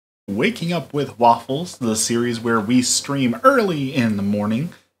Waking Up with Waffles, the series where we stream early in the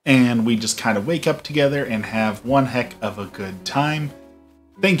morning and we just kind of wake up together and have one heck of a good time.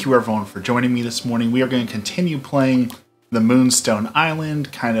 Thank you everyone for joining me this morning. We are going to continue playing the Moonstone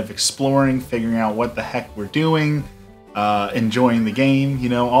Island, kind of exploring, figuring out what the heck we're doing, enjoying the game, you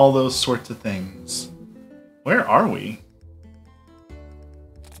know, all those sorts of things. Where are we?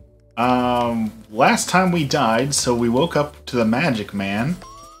 Last time we died, so we woke up to the Magic Man.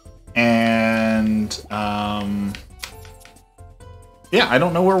 And, yeah, I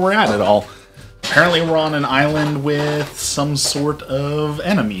don't know where we're at all. Apparently we're on an island with some sort of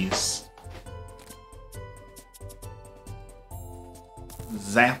enemies.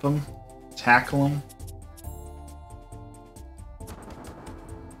 Zap them, tackle them.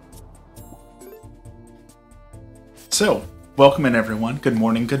 So, welcome in everyone. Good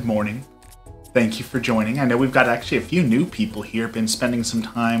morning, good morning. Thank you for joining. I know we've got actually a few new people here. Been spending some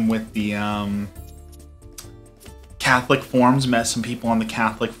time with the Catholic forums. Met some people on the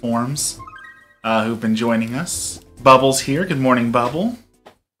Catholic forums who've been joining us. Bubble's here. Good morning, Bubble.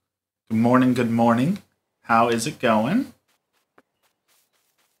 Good morning, good morning. How is it going?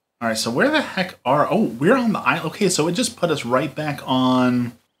 Alright, so where the heck are... Oh, we're on the island. Okay, so it just put us right back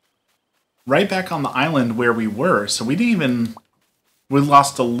on the island where we were. So we didn't even... We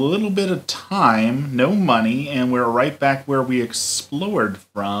lost a little bit of time, no money, and we're right back where we explored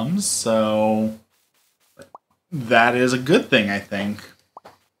from, so that is a good thing, I think.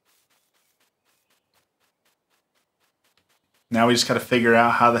 Now we just gotta figure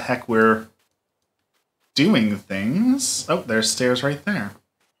out how the heck we're doing things. Oh, there's stairs right there.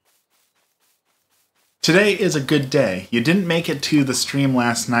 Today is a good day. You didn't make it to the stream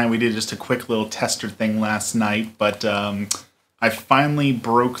last night. We did just a quick little tester thing last night, but I finally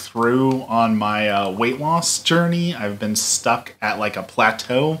broke through on my weight loss journey. I've been stuck at like a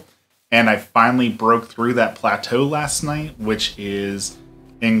plateau, and I finally broke through that plateau last night, which is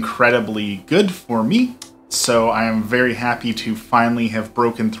incredibly good for me. So I am very happy to finally have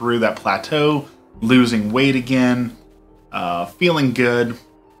broken through that plateau, losing weight again, feeling good,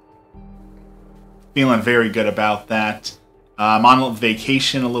 feeling very good about that. I'm on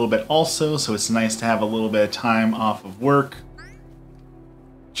vacation a little bit also, so it's nice to have a little bit of time off of work.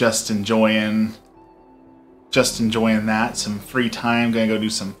 Just enjoying that. Some free time. Gonna go do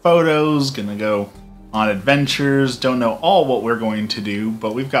some photos. Gonna go on adventures. Don't know all what we're going to do,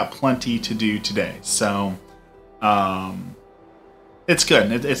 but we've got plenty to do today. So, it's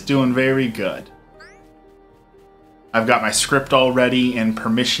good. It's doing very good. I've got my script all ready and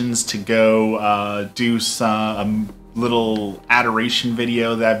permissions to go do some little adoration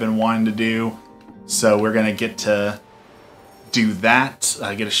video that I've been wanting to do. So we're gonna get to do that.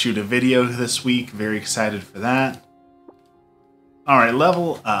 I get to shoot a video this week. Very excited for that. Alright,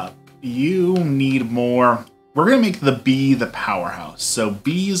 level up. You need more. We're going to make the bee the powerhouse. So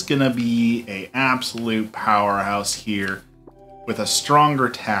B is going to be an absolute powerhouse here with a stronger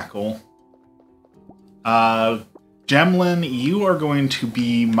tackle. Gemlin, you are going to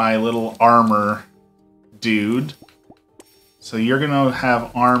be my little armor dude. So you're going to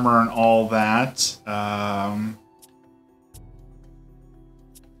have armor and all that.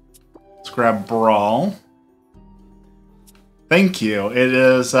 Let's grab Brawl. Thank you. It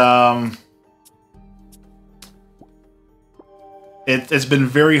is, it's been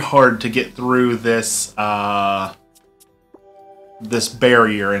very hard to get through this, this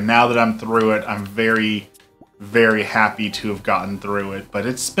barrier, and now that I'm through it, I'm very, very happy to have gotten through it. But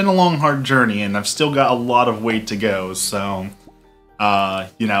it's been a long, hard journey, and I've still got a lot of way to go, so,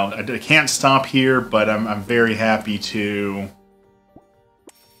 you know, I can't stop here, but I'm very happy to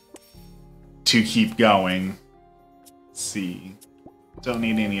keep going. Let's see. Don't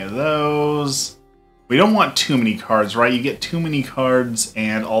need any of those. We don't want too many cards, right? You get too many cards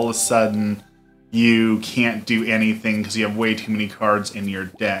and all of a sudden you can't do anything because you have way too many cards in your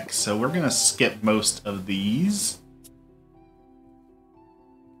deck. So we're going to skip most of these.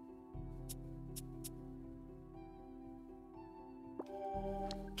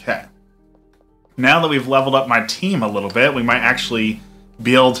 Okay. Now that we've leveled up my team a little bit, we might actually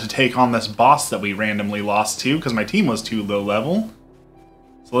be able to take on this boss that we randomly lost to because my team was too low level.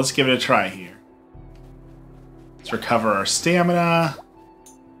 So let's give it a try here. Let's recover our stamina.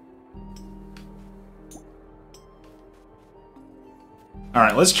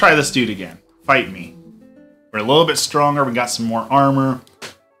 Alright, let's try this dude again. Fight me. We're a little bit stronger, we got some more armor.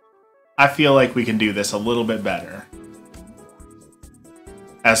 I feel like we can do this a little bit better.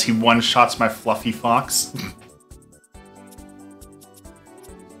 As he one-shots my fluffy fox.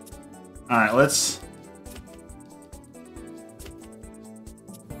 Alright, let's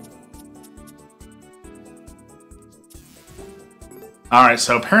Alright,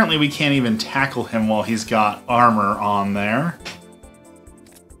 so apparently we can't even tackle him while he's got armor on there.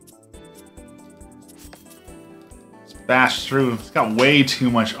 Let's bash through. He's got way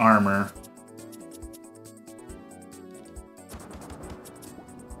too much armor.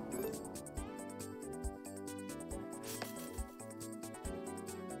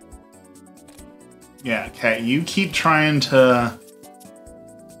 Yeah, okay, you keep trying to...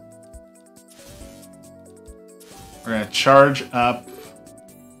 We're gonna charge up.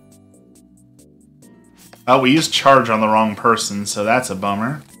 Oh, we used charge on the wrong person, so that's a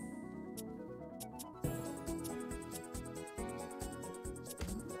bummer.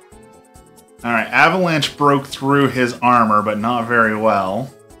 Alright, Avalanche broke through his armor, but not very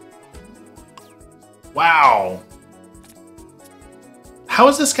well. Wow! How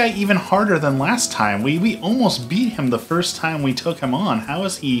is this guy even harder than last time? We almost beat him the first time we took him on. How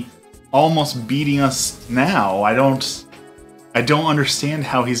is he almost beating us now? I don't understand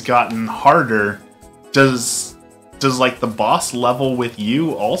how he's gotten harder. Does like the boss level with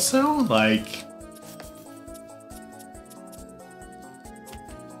you also? Like,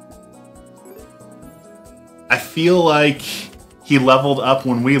 I feel like he leveled up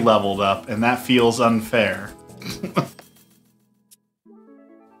when we leveled up, and that feels unfair.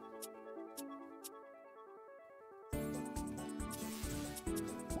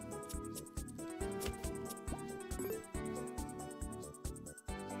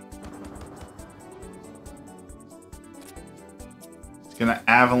 Gonna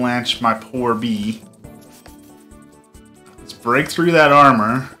avalanche my poor bee. Let's break through that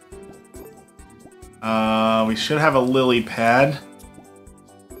armor. We should have a lily pad.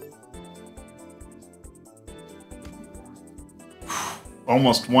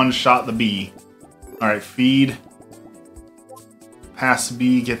 Almost one-shot the bee. Alright, feed. Pass the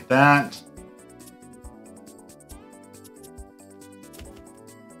bee, get that.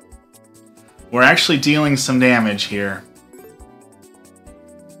 We're actually dealing some damage here.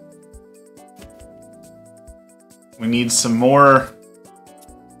 We need some more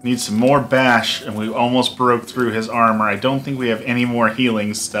bash, and we almost broke through his armor. I don't think we have any more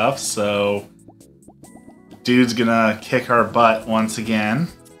healing stuff, so dude's gonna kick our butt once again.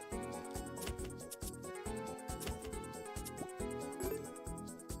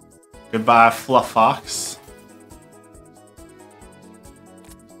 Goodbye, Fluffox.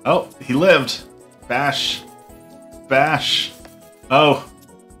 Oh, he lived. Bash. Bash. Oh.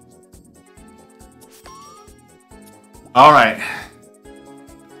 Alright.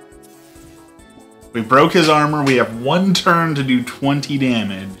 We broke his armor. We have one turn to do 20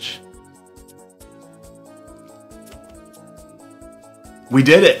 damage. We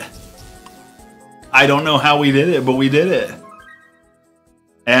did it. I don't know how we did it, but we did it.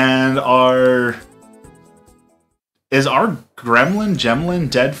 And is our Gremlin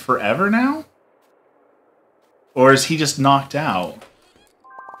dead forever now? Or is he just knocked out?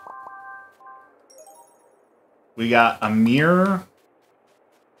 We got a mirror.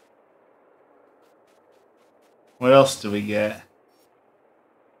 What else do we get?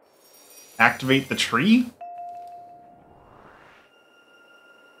 Activate the tree?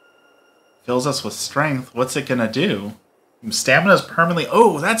 Fills us with strength. What's it gonna do? Stamina's permanently...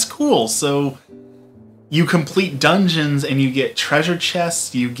 Oh, that's cool! So, you complete dungeons and you get treasure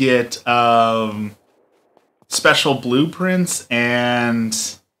chests, you get special blueprints, and...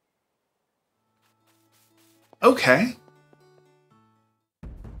 Okay.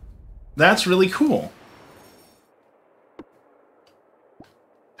 That's really cool.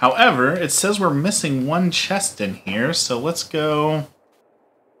 However, it says we're missing one chest in here, so let's go...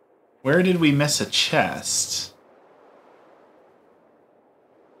 Where did we miss a chest?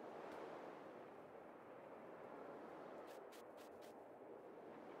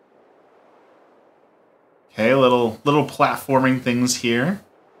 Okay, little platforming things here.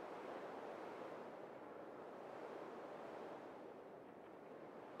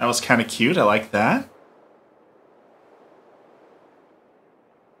 That was kind of cute. I like that.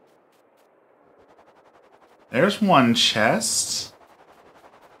 There's one chest.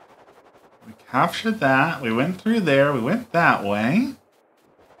 We captured that. We went through there. We went that way.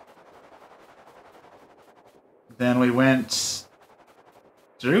 Then we went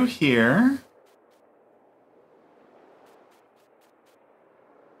through here.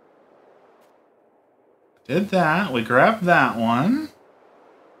 Did that. We grabbed that one.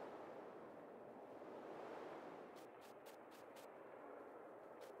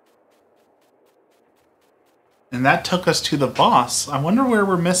 And that took us to the boss. I wonder where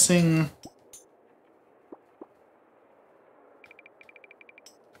we're missing...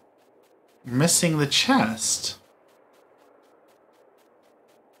 Missing the chest.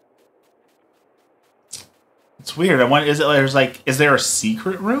 It's weird. I wonder, is there a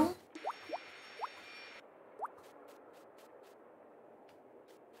secret room?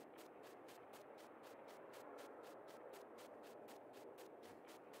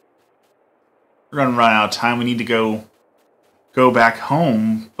 We're gonna run out of time. We need to go back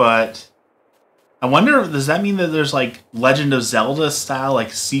home, but I wonder, does that mean that there's like Legend of Zelda style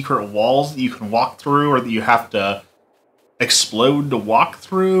like secret walls that you can walk through, or that you have to explode to walk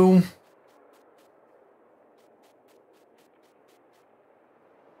through?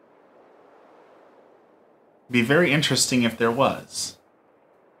 Be very interesting if there was.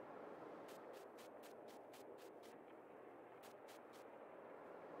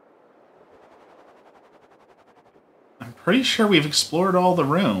 I'm pretty sure we've explored all the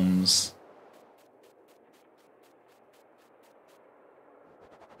rooms.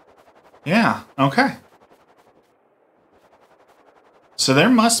 Yeah, okay. So there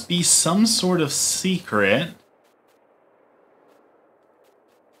must be some sort of secret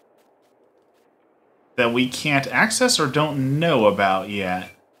that we can't access or don't know about yet.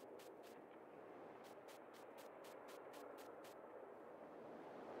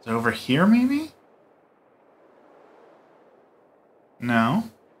 Is it over here, maybe? No.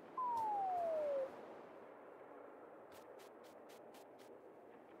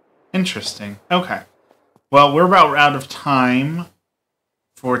 Interesting. Okay. Well, we're about out of time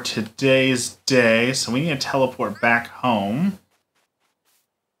for today's day, so we need to teleport back home.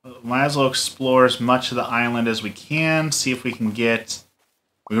 Might as well explore as much of the island as we can, see if we can get...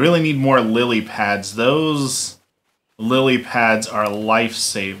 We really need more lily pads. Those lily pads are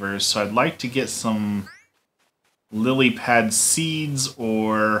lifesavers, so I'd like to get some lily pad seeds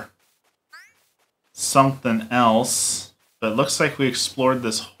or something else. But it looks like we explored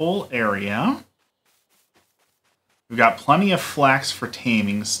this whole area. We've got plenty of flax for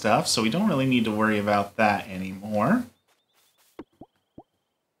taming stuff, so we don't really need to worry about that anymore.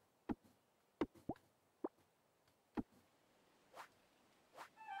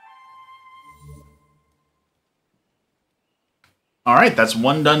 Alright, that's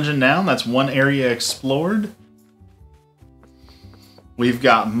one dungeon down. That's one area explored. We've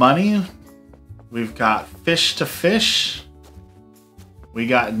got money. We've got fish to fish. We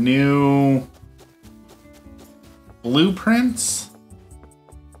got new blueprints.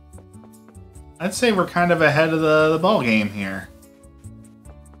 I'd say we're kind of ahead of the ball game here.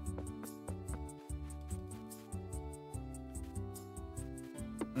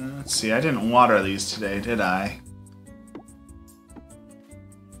 Let's see, I didn't water these today, did I?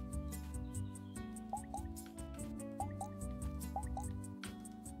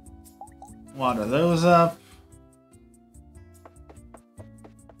 Water those up.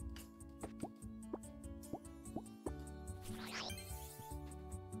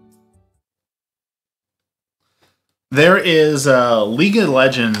 There is League of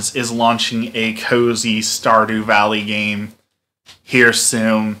Legends is launching a cozy Stardew Valley game here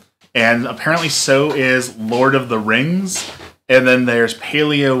soon, and apparently so is Lord of the Rings. And then there's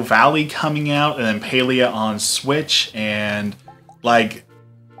Paleo Valley coming out, and then Paleo on Switch, and like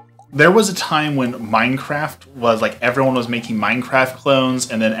there was a time when Minecraft was like everyone was making Minecraft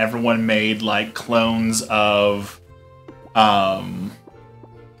clones, and then everyone made like clones of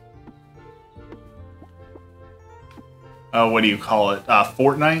what do you call it?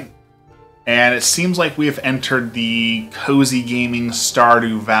 Fortnite. And it seems like we have entered the cozy gaming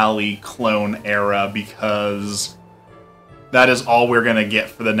Stardew Valley clone era, because that is all we're gonna get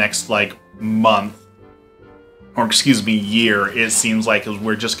for the next like month. Or excuse me, year, it seems like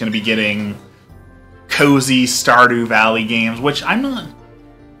we're just going to be getting cozy Stardew Valley games, which I'm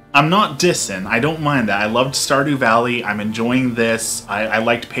not dissing. I don't mind that. I loved Stardew Valley. I'm enjoying this. I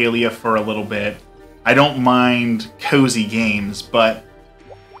liked Paleo for a little bit. I don't mind cozy games, but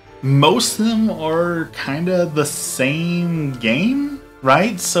most of them are kind of the same game,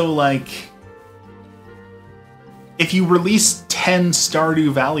 right? So, like, if you release 10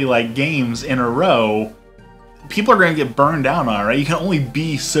 Stardew Valley-like games in a row, people are going to get burned out on it, right? You can only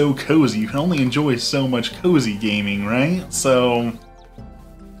be so cozy. You can only enjoy so much cozy gaming, right? So,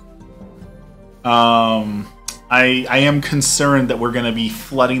 I am concerned that we're going to be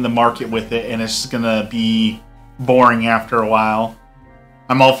flooding the market with it, and it's just going to be boring after a while.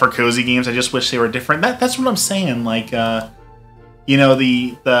 I'm all for cozy games. I just wish they were different. That's what I'm saying. Like, you know,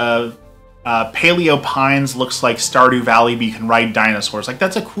 the Paleo Pines looks like Stardew Valley, but you can ride dinosaurs. Like,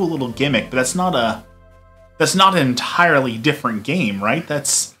 that's a cool little gimmick, but that's not an entirely different game, right?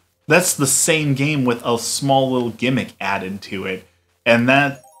 That's the same game with a small little gimmick added to it. And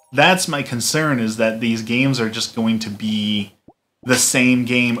that's my concern, is that these games are just going to be the same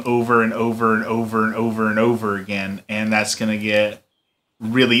game over and over and over and over and over again, and that's going to get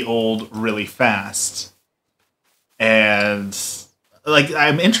really old really fast. And like,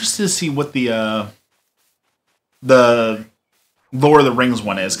 I'm interested to see what the Lord of the Rings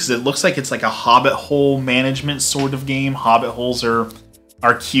one is, because it looks like it's like a hobbit hole management sort of game. Hobbit holes are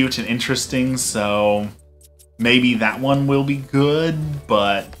cute and interesting, so maybe that one will be good,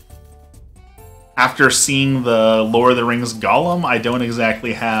 but after seeing the Lord of the Rings Gollum, I don't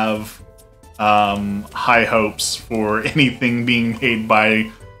exactly have high hopes for anything being made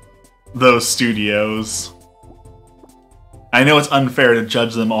by those studios. I know it's unfair to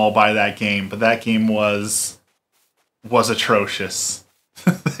judge them all by that game, but that game was atrocious.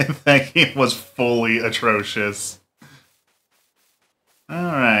 That game was fully atrocious.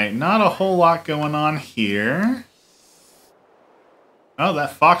 Alright, not a whole lot going on here. Oh,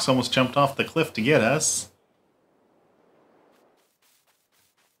 that fox almost jumped off the cliff to get us.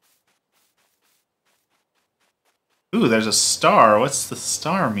 Ooh, there's a star. What's the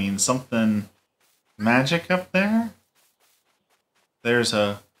star mean? Something magic up there? There's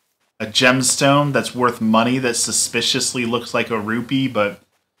a gemstone that's worth money that suspiciously looks like a rupee, but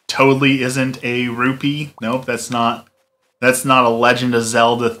totally isn't a rupee. Nope, that's not a Legend of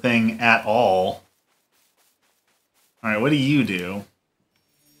Zelda thing at all. Alright, what do you do?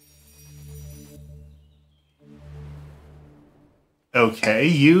 Okay,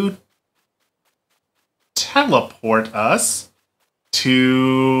 you teleport us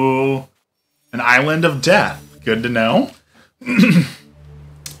to an island of death. Good to know.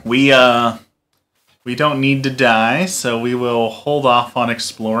 We don't need to die, so we will hold off on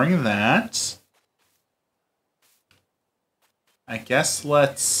exploring that. I guess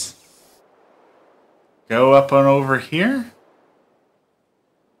let's go up and over here.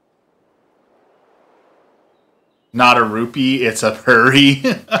 Not a rupee, it's a furry.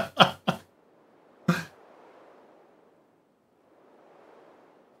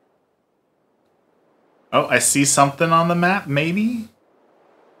 Oh, I see something on the map, maybe?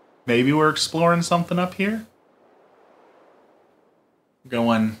 Maybe we're exploring something up here?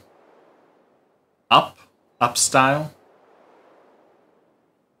 Going up style.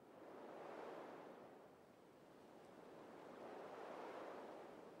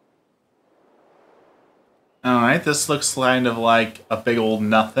 Alright, this looks kind of like a big old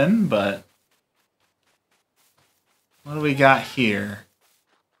nothing, but what do we got here?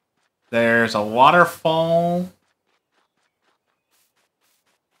 There's a waterfall.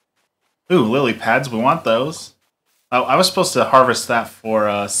 Ooh, lily pads, we want those. Oh, I was supposed to harvest that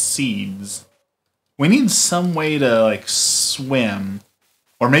for seeds. We need some way to, like, swim.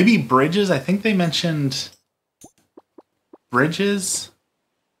 Or maybe bridges? I think they mentioned bridges?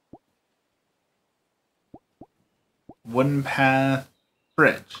 Wooden path,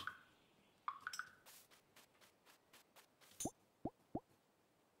 bridge.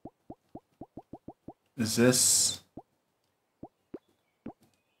 Is this...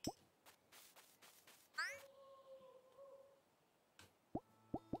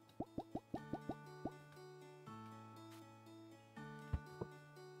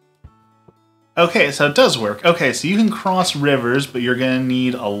 Okay, so it does work. Okay, so you can cross rivers, but you're going to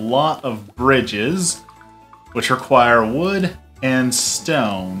need a lot of bridges, which require wood and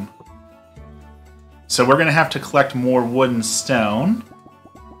stone. So we're going to have to collect more wood and stone.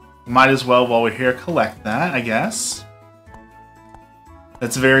 Might as well, while we're here, collect that, I guess.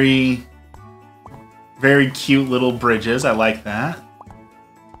 That's very, very cute little bridges. I like that.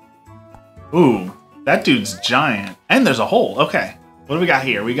 Ooh, that dude's giant. And there's a hole. Okay. What do we got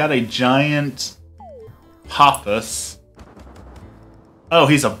here? We got a giant Hoppus. Oh,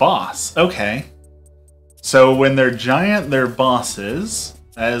 he's a boss. Okay. So when they're giant, they're bosses.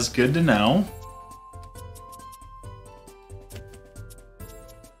 That is good to know.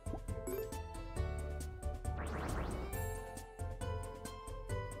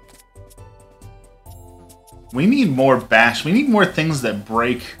 We need more bash. We need more things that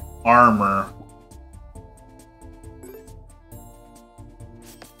break armor.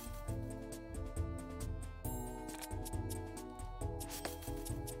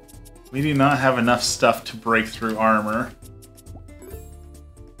 We do not have enough stuff to break through armor.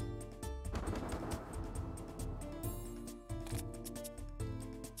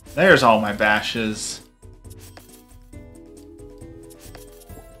 There's all my bashes.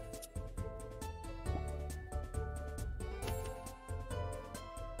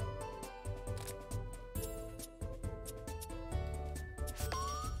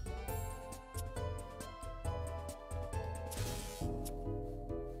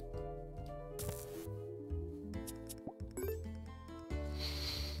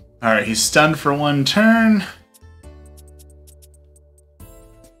 Alright, he's stunned for 1 turn.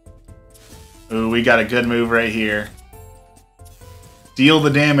 Ooh, we got a good move right here. Deal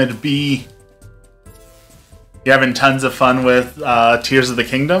the damage, B. You having tons of fun with Tears of the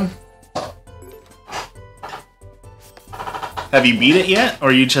Kingdom? Have you beat it yet? Or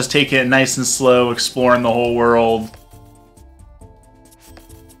are you just taking it nice and slow, exploring the whole world?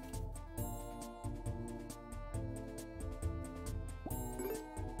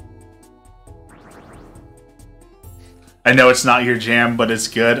 I know it's not your jam, but it's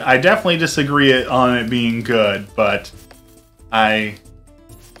good. I definitely disagree on it being good, but as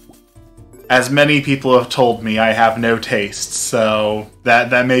many people have told me, I have no taste, so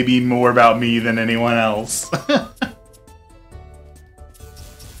that may be more about me than anyone else.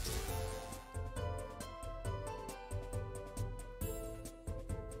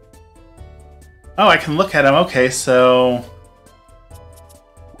 Oh, I can look at him. Okay, so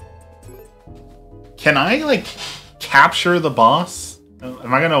can I, like, capture the boss?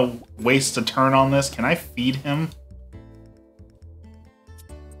 Am I gonna waste a turn on this? Can I feed him?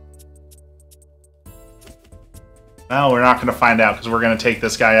 No, we're not gonna find out because we're gonna take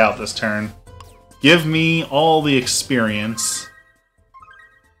this guy out this turn. Give me all the experience.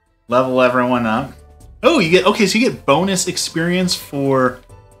 Level everyone up. Oh, you get, okay, so you get bonus experience for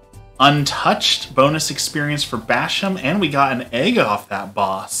Untouched, bonus experience for Basham, and we got an egg off that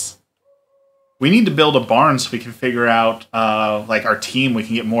boss. We need to build a barn so we can figure out, like, our team. We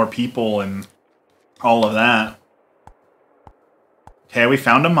can get more people and all of that. Okay, we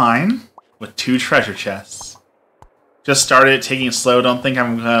found a mine with 2 treasure chests. Just started taking it slow. Don't think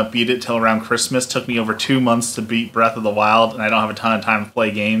I'm going to beat it till around Christmas. Took me over 2 months to beat Breath of the Wild, and I don't have a ton of time to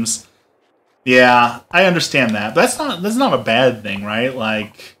play games. Yeah, I understand that. But that's not a bad thing, right?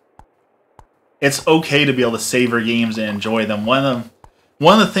 Like, it's okay to be able to savor games and enjoy them. One of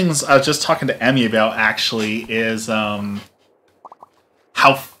the things I was just talking to Emmy about, actually, is how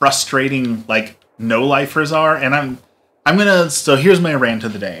frustrating, like, no-lifers are. And so here's my rant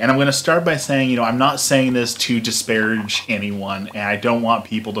of the day. And I'm gonna start by saying, you know, I'm not saying this to disparage anyone, and I don't want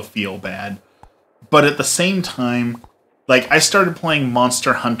people to feel bad. But at the same time, like, I started playing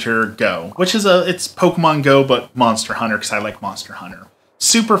Monster Hunter Go, which is it's Pokemon Go, but Monster Hunter, because I like Monster Hunter.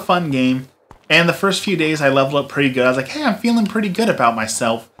 Super fun game. And the first few days I leveled up pretty good. I was like, hey, I'm feeling pretty good about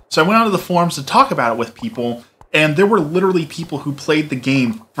myself. So I went onto the forums to talk about it with people, and there were literally people who played the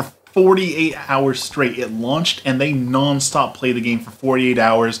game for 48 hours straight. It launched, and they non-stop played the game for 48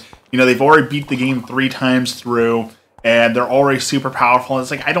 hours. You know, they've already beat the game 3 times through, and they're already super powerful. And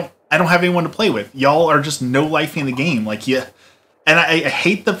it's like, I don't have anyone to play with. Y'all are just no-lifing the game. Like, yeah. And I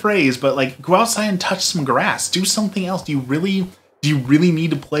hate the phrase, but, like, go outside and touch some grass. Do something else. Do you really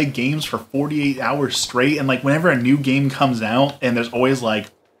need to play games for 48 hours straight? And, like, whenever a new game comes out, and there's always, like,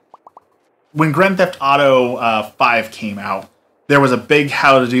 when Grand Theft Auto 5 came out, there was a big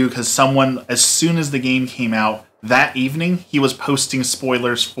how-to-do, because someone, as soon as the game came out, that evening, he was posting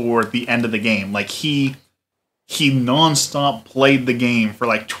spoilers for the end of the game. Like, he non-stop played the game for,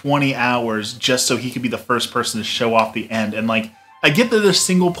 like, 20 hours just so he could be the first person to show off the end. And, like, I get that there's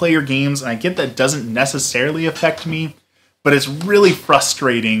single-player games, and I get that doesn't necessarily affect me, but it's really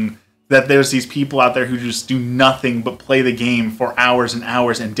frustrating that there's these people out there who just do nothing but play the game for hours and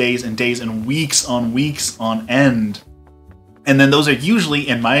hours and days and weeks on end. And then those are usually,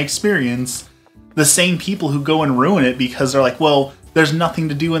 in my experience, the same people who go and ruin it because they're like, well, there's nothing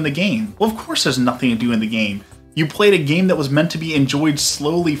to do in the game. Well, of course there's nothing to do in the game. You played a game that was meant to be enjoyed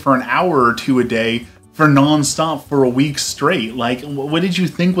slowly for an hour or 2 a day for non-stop for a week straight. Like, what did you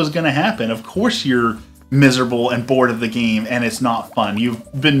think was going to happen? Of course you're miserable and bored of the game and it's not fun.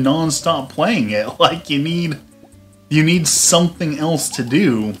 You've been non-stop playing it. Like, you need something else to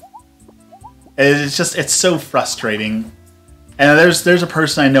do. It's so frustrating. And there's a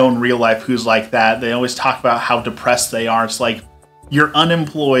person I know in real life who's like that. They always talk about how depressed they are. It's like, you're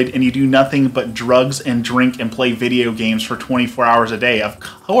unemployed and you do nothing but drugs and drink and play video games for 24 hours a day. Of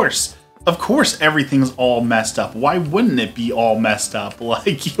course everything's all messed up. Why wouldn't it be all messed up?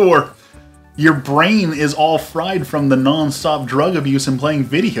 Like, your brain is all fried from the non-stop drug abuse and playing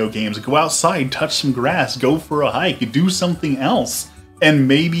video games. Go outside, touch some grass, go for a hike, do something else, and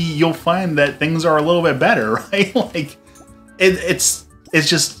maybe you'll find that things are a little bit better, right? Like, it's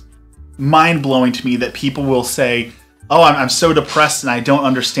just mind-blowing to me that people will say, oh, I'm so depressed and I don't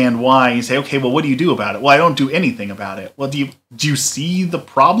understand why. And you say, okay, well, what do you do about it? Well, I don't do anything about it. Well, do you see the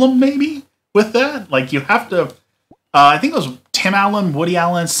problem, maybe, with that? Like, you have to... I think it was Tim Allen, Woody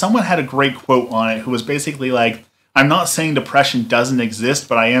Allen, someone had a great quote on it who was basically like, I'm not saying depression doesn't exist,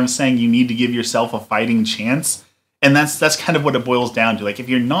 but I am saying you need to give yourself a fighting chance. And that's kind of what it boils down to. Like, if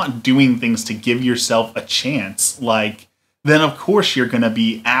you're not doing things to give yourself a chance, like, then of course you're going to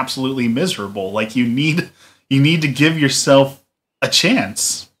be absolutely miserable. Like, you need to give yourself a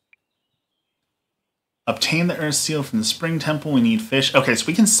chance. Obtain the earth seal from the spring temple. We need fish. Okay, so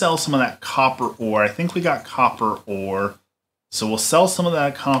we can sell some of that copper ore. I think we got copper ore. So we'll sell some of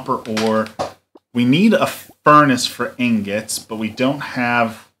that copper ore. We need a furnace for ingots, but we don't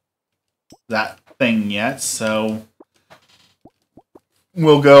have that thing yet. So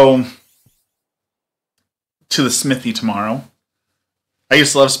we'll go to the smithy tomorrow. I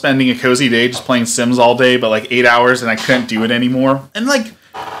used to love spending a cozy day just playing Sims all day, but like 8 hours, and I couldn't do it anymore. And like,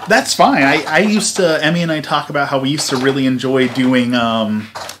 that's fine. I used to, Emmy and I talk about how we used to really enjoy doing,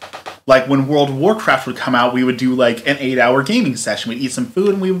 like when World of Warcraft would come out, we would do like an 8-hour gaming session. We'd eat some food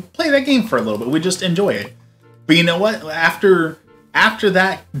and we would play that game for a little bit. We'd just enjoy it. But you know what? After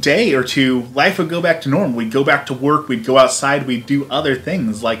that day or two, life would go back to normal. We'd go back to work. We'd go outside. We'd do other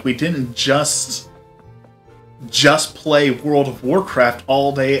things. Like, we didn't just play World of Warcraft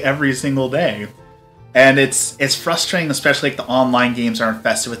all day, every single day. And it's frustrating, especially like the online games are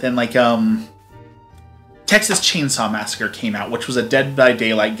infested with. And like Texas Chainsaw Massacre came out, which was a Dead by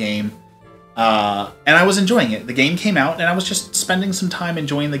Daylight game, and I was enjoying it. The game came out, and I was just spending some time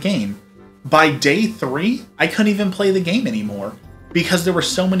enjoying the game. By day 3, I couldn't even play the game anymore because there were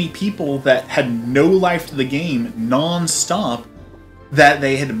so many people that had no life to the game non-stop that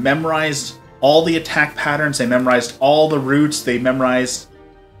they had memorized all the attack patterns, they memorized all the routes, they memorized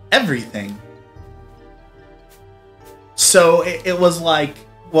everything. So it was like,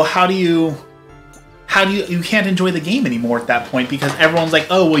 well, how do you can't enjoy the game anymore at that point because everyone's like,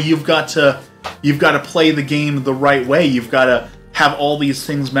 oh, well, you've got to play the game the right way. You've got to have all these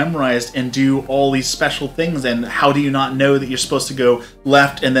things memorized and do all these special things. And how do you not know that you're supposed to go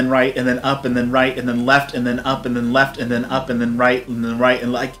left and then right and then up and then right and then left and then up and then left and then up and then right and then right,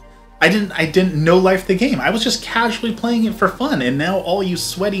 and like, I didn't know life the game. I was just casually playing it for fun. And now all you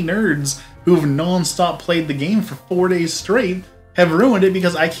sweaty nerds who've non-stop played the game for 4 days straight have ruined it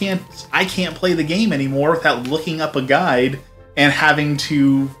because I can't play the game anymore without looking up a guide and having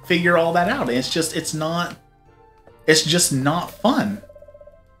to figure all that out. And it's just not fun.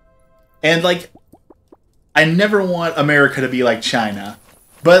 And like, I never want America to be like China,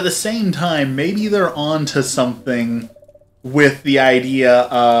 but at the same time, maybe they're on to something with the idea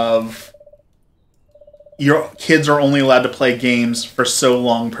of your kids are only allowed to play games for so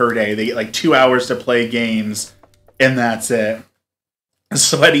long per day. They get like 2 hours to play games, and that's it.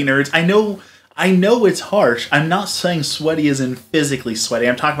 Sweaty nerds. I know it's harsh. I'm not saying sweaty as in physically sweaty.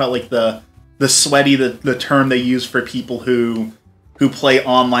 I'm talking about like the sweaty, the term they use for people who play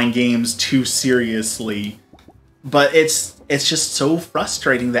online games too seriously. But it's just so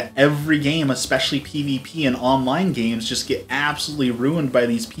frustrating that every game, especially PvP and online games, just get absolutely ruined by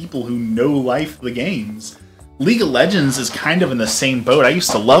these people who know life the games. League of Legends is kind of in the same boat. I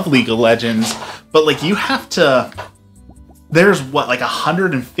used to love League of Legends, but like, you have to... There's what, like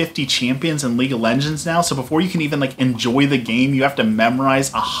 150 champions in League of Legends now, so before you can even like enjoy the game, you have to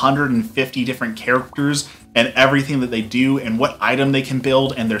memorize 150 different characters and everything that they do and what item they can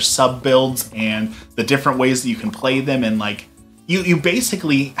build and their sub builds and the different ways that you can play them. And like, you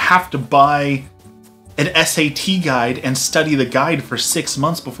basically have to buy an SAT guide and study the guide for 6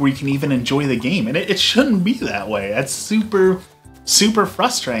 months before you can even enjoy the game. And it shouldn't be that way. That's super, super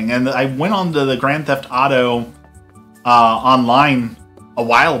frustrating. And I went on to the Grand Theft Auto online a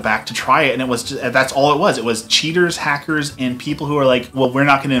while back to try it, and it was just, that's all it was. It was cheaters, hackers, and people who are like, well, we're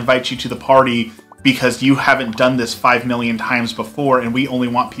not going to invite you to the party because you haven't done this 5 million times before, and we only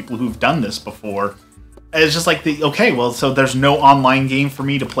want people who've done this before. And it's just like, okay, well, so there's no online game for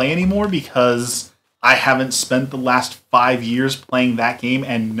me to play anymore because I haven't spent the last 5 years playing that game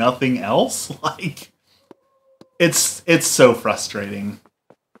and nothing else? Like, it's so frustrating.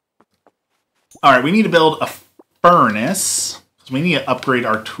 All right, we need to build a furnace. We need to upgrade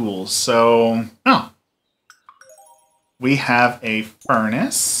our tools. So, we have a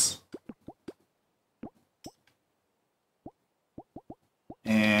furnace.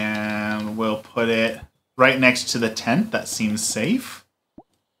 And we'll put it right next to the tent. That seems safe.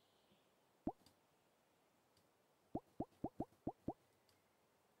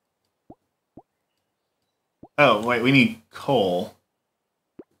 Oh, wait, we need coal.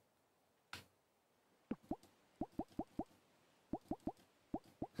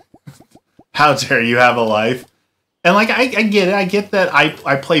 How dare you have a life? And like, I get it. I get that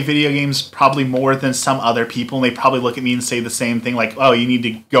I play video games probably more than some other people, and they probably look at me and say the same thing, like, oh, you need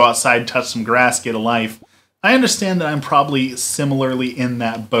to go outside, touch some grass, get a life. I understand that I'm probably similarly in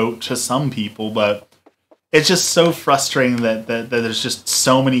that boat to some people, but it's just so frustrating that there's just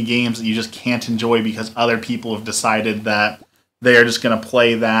so many games that you just can't enjoy because other people have decided that they're just going to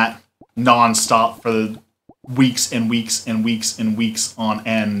play that nonstop for the weeks and weeks and weeks and weeks on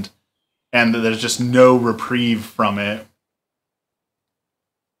end, and there's just no reprieve from it.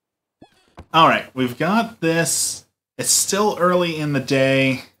 Alright, we've got this. It's still early in the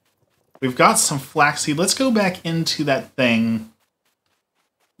day. We've got some flaxseed. Let's go back into that thing.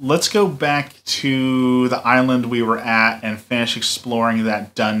 Let's go back to the island we were at and finish exploring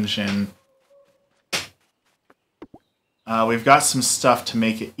that dungeon. We've got some stuff to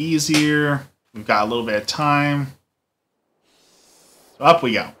make it easier. We've got a little bit of time. So up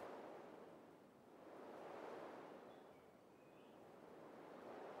we go.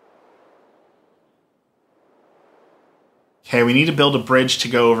 Okay, we need to build a bridge to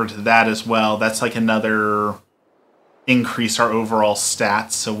go over to that as well. That's like another increase our overall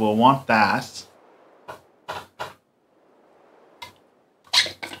stats, so we'll want that.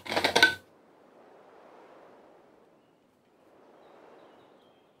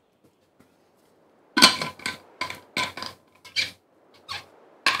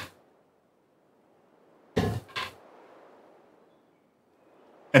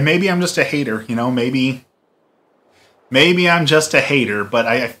 And maybe I'm just a hater, you know, maybe I'm just a hater, but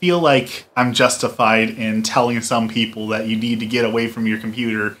I feel like I'm justified in telling some people that you need to get away from your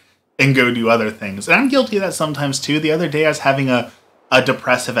computer and go do other things. And I'm guilty of that sometimes too. The other day I was having a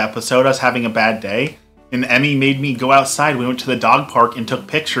depressive episode. I was having a bad day, and Emmy made me go outside. We went to the dog park and took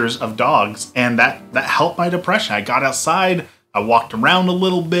pictures of dogs, and that helped my depression. I got outside, I walked around a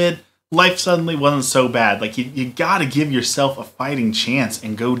little bit. Life suddenly wasn't so bad. Like, you gotta give yourself a fighting chance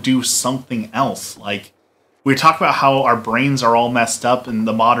and go do something else. Like, we talk about how our brains are all messed up in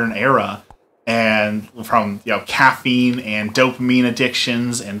the modern era, and from, you know, caffeine and dopamine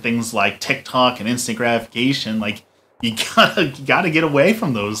addictions and things like TikTok and instant gratification. Like, you gotta get away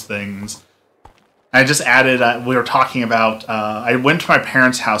from those things. I just added, we were talking about, I went to my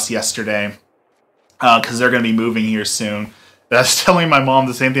parents' house yesterday because they're going to be moving here soon. And I was telling my mom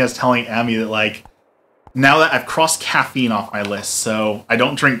the same thing I was telling Emmy, that, like, now that I've crossed caffeine off my list, so I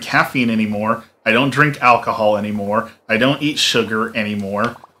don't drink caffeine anymore, I don't drink alcohol anymore, I don't eat sugar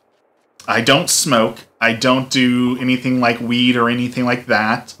anymore, I don't smoke, I don't do anything like weed or anything like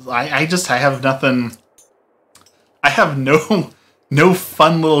that. I have nothing, I have no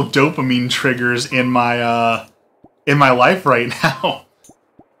fun little dopamine triggers in my life right now.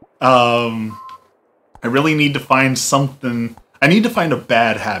 I really need to find something. I need to find a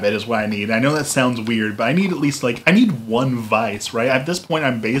bad habit is what I need. I know that sounds weird, but I need at least, like, I need one vice, right? At this point,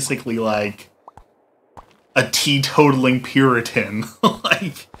 I'm basically like a teetotaling Puritan.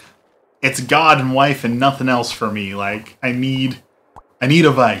 Like, it's God and wife and nothing else for me. Like, I need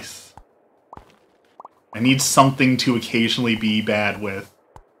a vice. I need something to occasionally be bad with.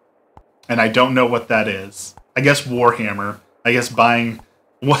 And I don't know what that is. I guess Warhammer. I guess buying...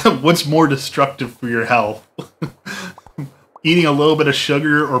 What's more destructive for your health? Eating a little bit of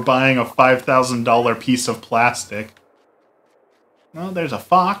sugar or buying a $5,000 piece of plastic? Oh, there's a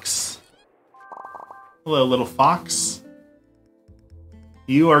fox. Hello, little fox.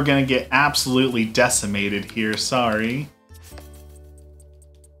 You are gonna get absolutely decimated here, sorry.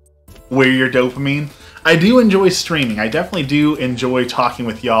 Where your dopamine? I do enjoy streaming. I definitely do enjoy talking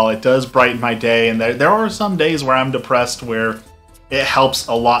with y'all. It does brighten my day, and there are some days where I'm depressed where it helps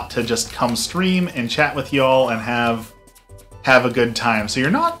a lot to just come stream and chat with y'all and have a good time. So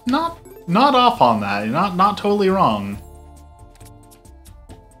you're not off on that. You're not totally wrong.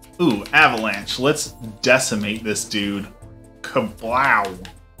 Ooh, avalanche. Let's decimate this dude. Kablow.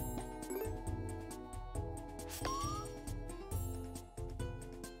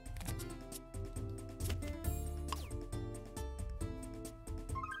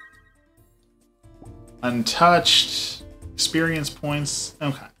 Untouched. Experience points.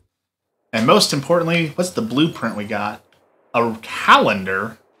 Okay. And most importantly, what's the blueprint we got? A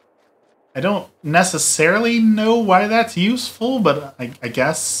calendar? I don't necessarily know why that's useful, but I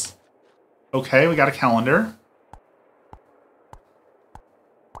guess... Okay, we got a calendar.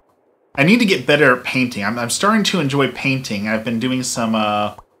 I need to get better at painting. I'm starting to enjoy painting. I've been doing some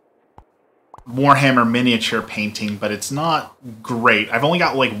Warhammer miniature painting, but it's not great. I've only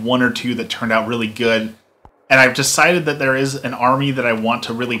got like one or two that turned out really good. And I've decided that there is an army that I want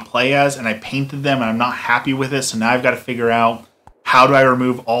to really play as, and I painted them, and I'm not happy with it, so now I've got to figure out how do I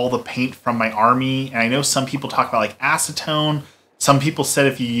remove all the paint from my army. And I know some people talk about, like, acetone. Some people said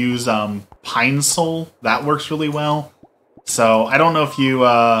if you use Pine Sol, that works really well. So I don't know if you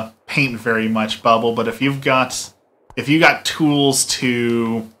paint very much, Bubble, but if you got tools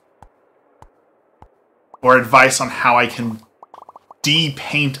to or advice on how I can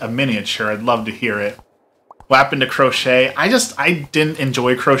de-paint a miniature, I'd love to hear it. What happened to crochet? I didn't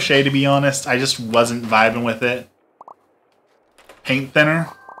enjoy crochet, to be honest. I just wasn't vibing with it. Paint thinner.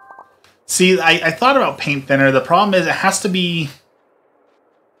 See, I thought about paint thinner. The problem is it has to be...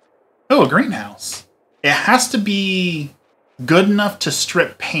 Oh, a greenhouse. It has to be good enough to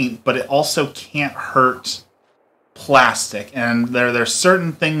strip paint, but it also can't hurt plastic. And there's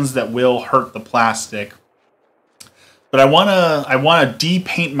certain things that will hurt the plastic. But I wanna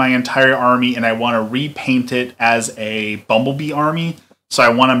de-paint my entire army, and I wanna repaint it as a bumblebee army. So I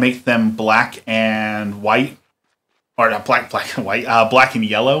wanna make them black and white, or not black and white, black and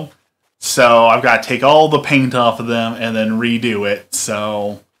yellow. So I've got to take all the paint off of them and then redo it.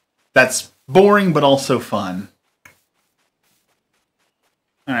 So that's boring, but also fun.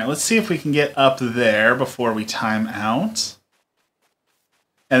 All right, let's see if we can get up there before we time out.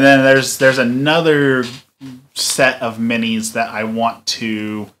 And then there's another set of minis that I want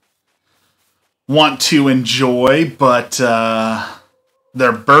to enjoy, but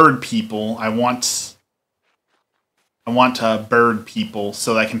they're bird people. I want bird people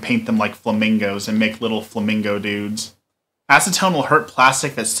so that I can paint them like flamingos and make little flamingo dudes. Acetone will hurt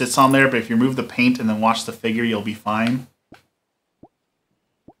plastic that sits on there, but if you remove the paint and then wash the figure, you'll be fine.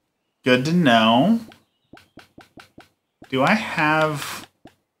 Good to know. Do I have...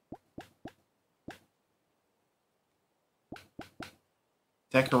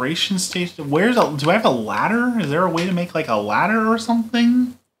 Decoration station? Do I have a ladder? Is there a way to make like a ladder or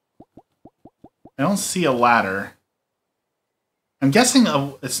something? I don't see a ladder. I'm guessing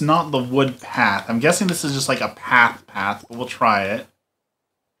it's not the wood path. I'm guessing this is just like a path, but we'll try it.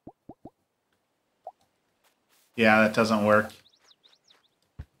 Yeah, that doesn't work.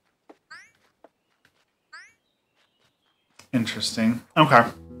 Interesting. Okay.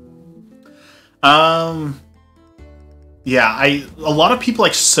 Yeah, a lot of people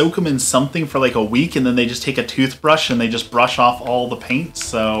like soak them in something for like a week and then they just take a toothbrush and they just brush off all the paint,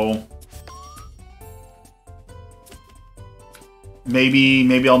 so...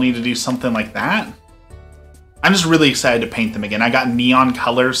 Maybe I'll need to do something like that. I'm just really excited to paint them again. I got neon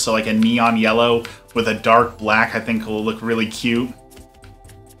colors, so like a neon yellow with a dark black I think will look really cute.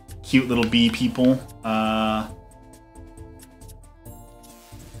 Cute little bee people. Alright,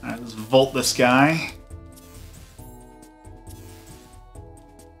 let's volt this guy.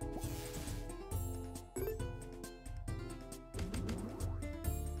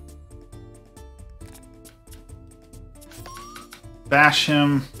 Bash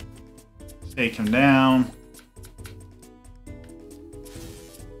him, take him down,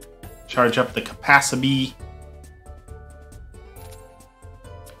 charge up the capacity.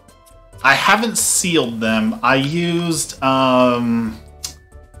 I haven't sealed them. I used Army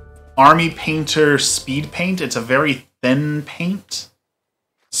Painter Speed Paint. It's a very thin paint,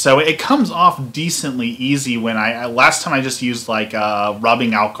 so it comes off decently easy. When last time I just used like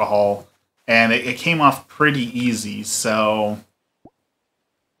rubbing alcohol, and it came off pretty easy. So.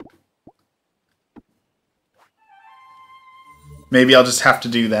 Maybe I'll just have to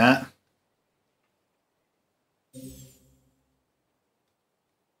do that.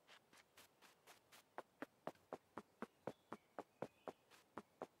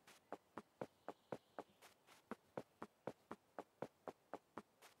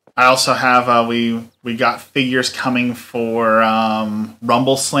 I also have, we got figures coming for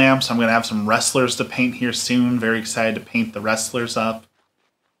Rumble Slam, so I'm going to have some wrestlers to paint here soon. Very excited to paint the wrestlers up.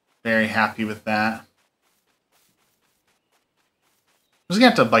 Very happy with that. I'm just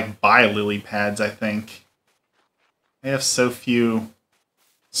gonna have to like buy lily pads, I think. They have so few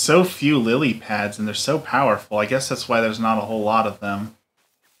lily pads and they're so powerful. I guess that's why there's not a whole lot of them.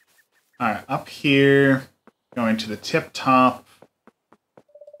 Alright, up here, going to the tip top.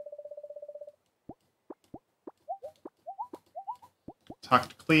 Talk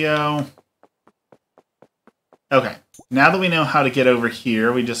to Cleo. Okay, now that we know how to get over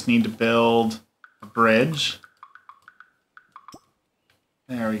here, we just need to build a bridge.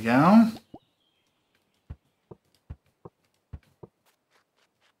 There we go.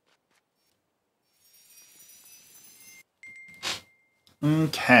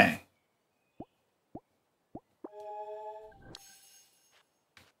 Okay.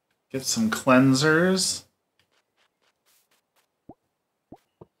 Get some cleansers.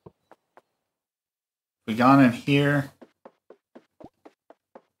 We gone in here.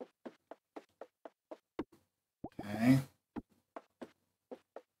 Okay.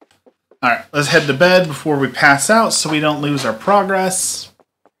 Alright, let's head to bed before we pass out so we don't lose our progress.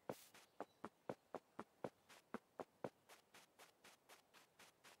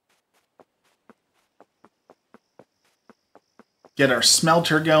 get our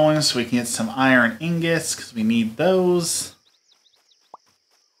smelter going so we can get some iron ingots, because we need those.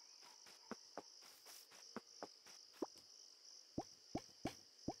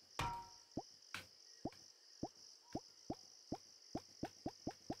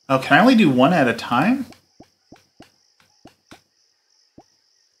 Oh, can I only do one at a time?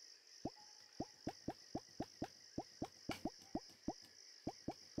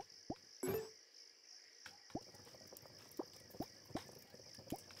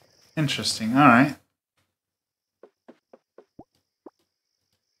 Interesting. All right.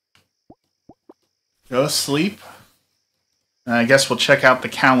 Go sleep. And I guess we'll check out the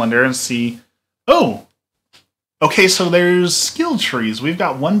calendar and see. Oh! Okay, so there's skill trees. We've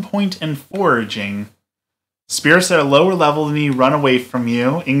got 1 point in foraging. Spirits at a lower level than you run away from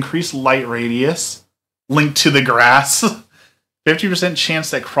you. Increase light radius. Link to the grass. 50%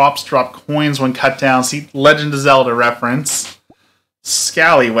 chance that crops drop coins when cut down. See, Legend of Zelda reference.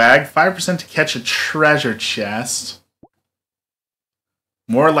 Scallywag. 5% to catch a treasure chest.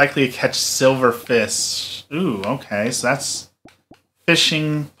 More likely to catch silver fish. Ooh, okay, so that's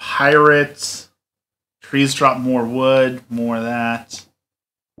fishing, pirates. Trees drop more wood, more of that.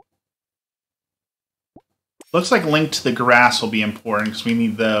 Looks like link to the grass will be important because we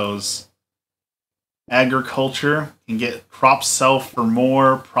need those. Agriculture, can get crop sell for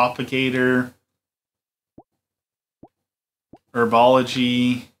more, propagator,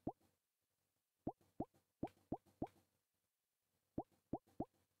 herbology.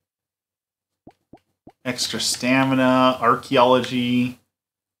 Extra stamina, archaeology.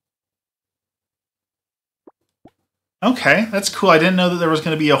 Okay, that's cool. I didn't know that there was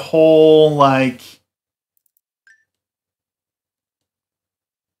going to be a whole, like,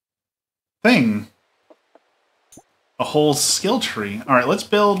 thing. A whole skill tree. Alright, let's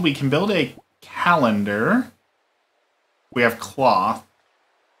build. We can build a calendar. We have cloth.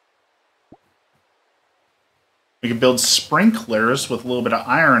 We can build sprinklers with a little bit of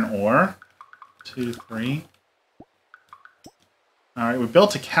iron ore. 2, 3. Alright, we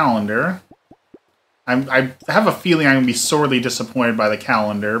built a calendar. I have a feeling I'm going to be sorely disappointed by the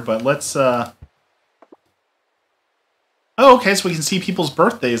calendar, but let's, Oh, okay, so we can see people's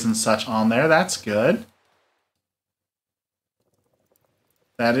birthdays and such on there. That's good.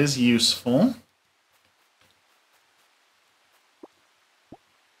 That is useful.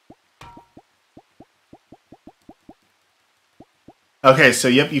 Okay, so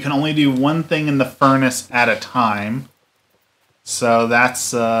yep, you can only do one thing in the furnace at a time. So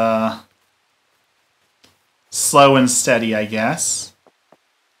that's, slow and steady, I guess.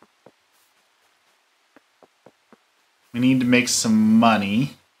 We need to make some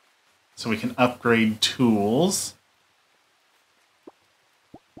money so we can upgrade tools.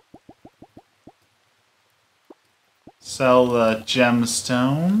 Sell the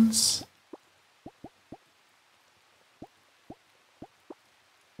gemstones.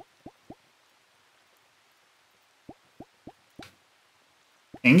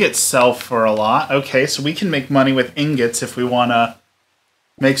 Ingots sell for a lot. Okay, so we can make money with ingots if we want to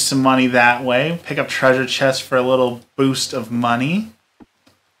make some money that way. Pick up treasure chests for a little boost of money.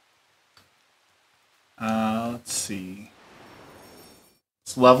 Let's see.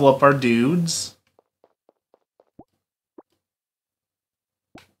 Let's level up our dudes.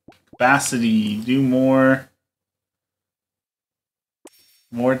 Capacity, do more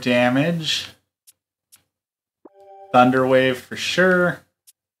damage. Thunderwave for sure.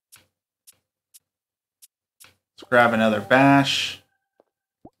 Let's grab another bash.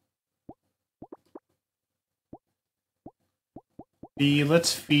 B,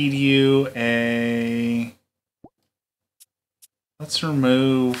 let's feed you a... Let's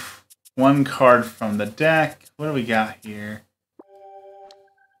remove one card from the deck. What do we got here?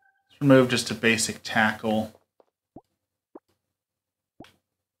 Let's remove just a basic tackle.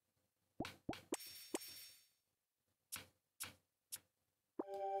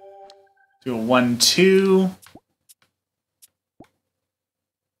 Do a 1-2.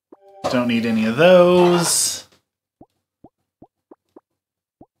 Don't need any of those.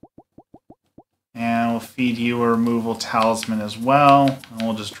 And we'll feed you a removal talisman as well. And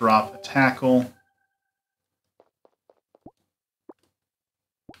we'll just drop a tackle.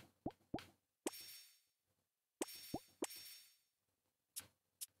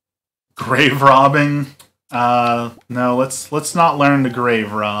 Grave robbing. No, let's not learn to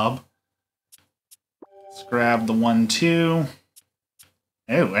grave rob. Let's grab the 1-2.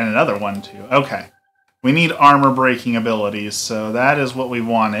 Oh, and another 1-2. Okay. We need armor breaking abilities, so that is what we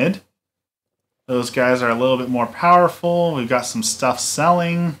wanted. Those guys are a little bit more powerful. We've got some stuff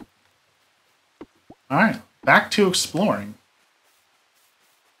selling. Alright, back to exploring.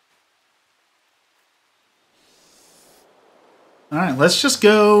 Alright, let's just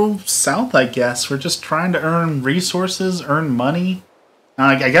go south, I guess. We're just trying to earn resources, earn money.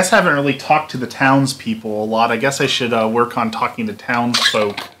 I guess I haven't really talked to the townspeople a lot. I guess I should work on talking to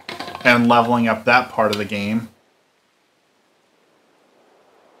townsfolk and leveling up that part of the game.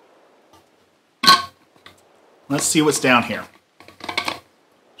 Let's see what's down here.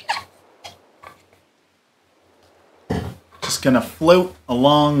 Just gonna float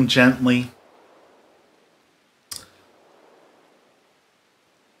along gently.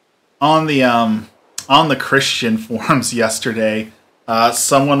 On the Christian forums yesterday,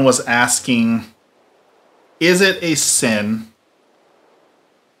 someone was asking, is it a sin?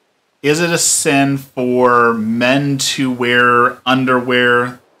 Is it a sin for men to wear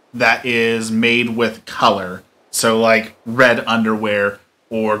underwear that is made with color? So like red underwear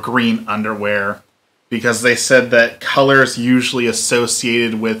or green underwear, because they said that color is usually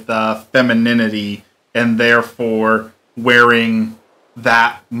associated with femininity, and therefore wearing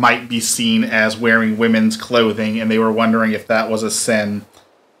that might be seen as wearing women's clothing, and they were wondering if that was a sin.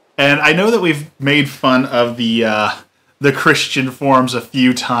 And I know that we've made fun of the Christian forums a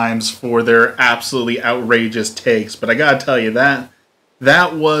few times for their absolutely outrageous takes, but I gotta tell you, that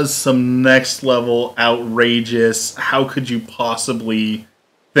was some next level outrageous. How could you possibly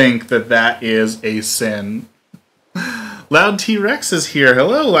think that that is a sin? Loud T-Rex is here.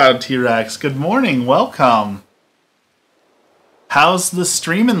 Hello, Loud T-Rex. Good morning. Welcome. How's the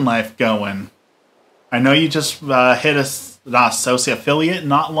streaming life going? I know you just hit a associate affiliate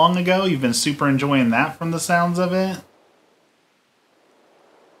not long ago. You've been super enjoying that from the sounds of it.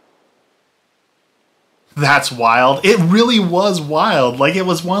 That's wild. It really was wild. Like, it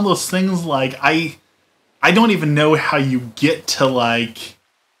was one of those things, like, I don't even know how you get to, like...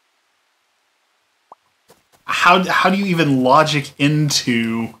 How do you even logic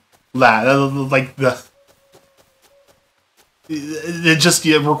into that? Like,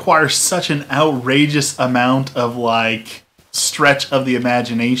 it requires such an outrageous amount of, like, stretch of the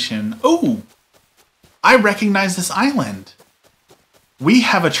imagination. Oh! I recognize this island. We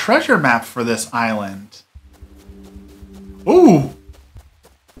have a treasure map for this island. Ooh!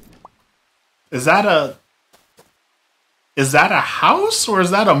 Is that a house or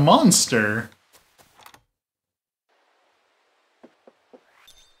is that a monster?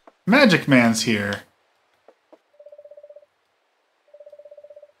 Magic Man's here.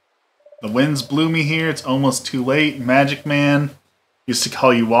 The winds blew me here. It's almost too late. Magic Man. Used to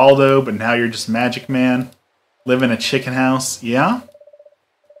call you Waldo, but now you're just Magic Man. Live in a chicken house. Yeah?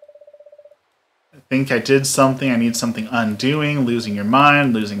 I think I did something. I need something undoing. Losing your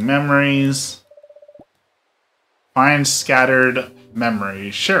mind. Losing memories. Find scattered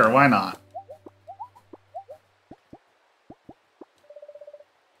memories. Sure, why not?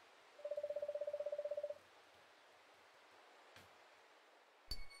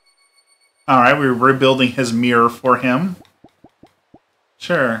 Alright, we're rebuilding his mirror for him.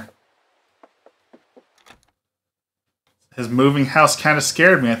 Sure. His moving house kind of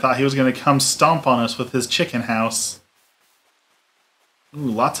scared me. I thought he was going to come stomp on us with his chicken house. Ooh,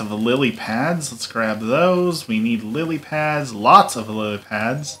 lots of lily pads. Let's grab those. We need lily pads. Lots of lily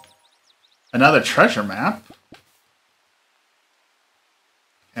pads. Another treasure map.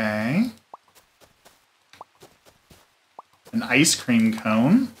 Okay. An ice cream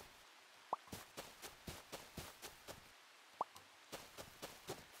cone.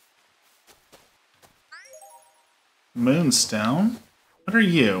 Moonstone? What are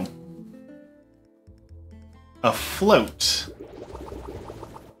you? A float.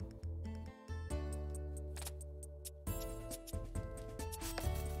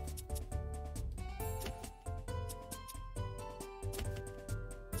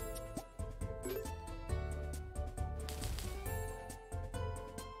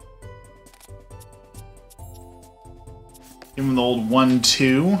 Give him the old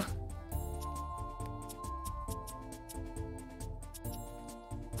 1-2.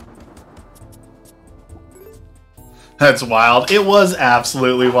 That's wild. It was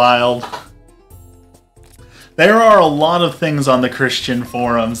absolutely wild. There are a lot of things on the Christian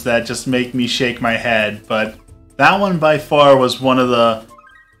forums that just make me shake my head, but that one by far was one of the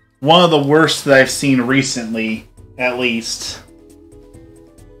worst that I've seen recently, at least.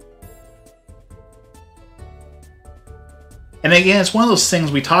 And again, it's one of those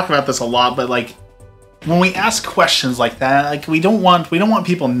things, we talk about this a lot, but like when we ask questions like that, like we don't want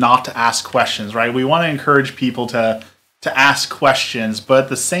people not to ask questions, right? We want to encourage people to ask questions, but at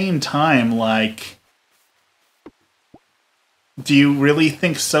the same time, like, do you really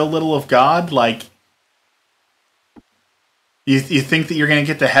think so little of God? Like, you think that you're going to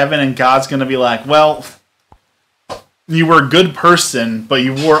get to heaven and God's going to be like, well, you were a good person, but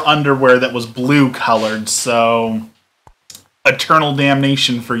you wore underwear that was blue colored, so eternal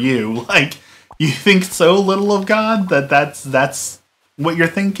damnation for you. Like, you think so little of God that that's what you're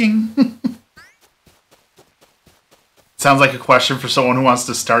thinking? Sounds like a question for someone who wants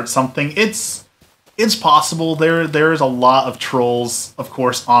to start something. It's possible. There's a lot of trolls, of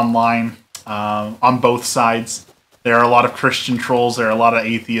course, online, on both sides. There are a lot of Christian trolls. There are a lot of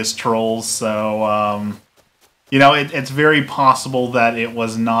atheist trolls. So, you know, it's very possible that it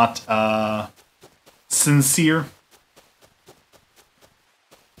was not sincere.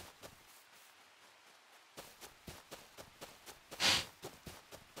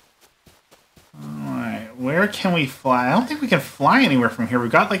 Alright, where can we fly? I don't think we can fly anywhere from here.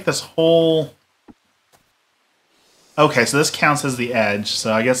 We've got, like, this whole... Okay, so this counts as the edge,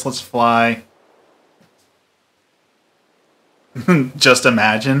 so I guess let's fly... Just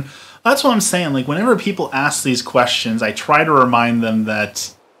imagine. That's what I'm saying. Like, whenever people ask these questions, I try to remind them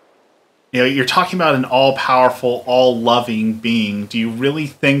that, you know, you're talking about an all-powerful, all-loving being. Do you really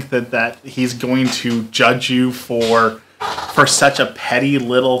think that he's going to judge you for such a petty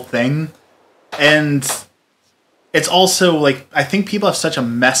little thing? And it's also, like, I think people have such a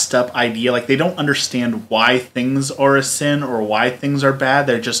messed up idea. Like, they don't understand why things are a sin or why things are bad.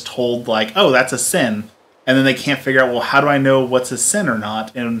 They're just told, like, oh, that's a sin. And then they can't figure out, well, how do I know what's a sin or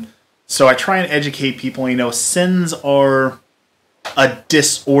not? And so I try and educate people, you know, sins are a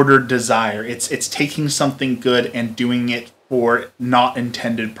disordered desire. It's taking something good and doing it for not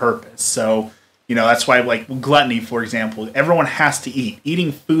intended purpose. So, you know, that's why, like, gluttony, for example, everyone has to eat.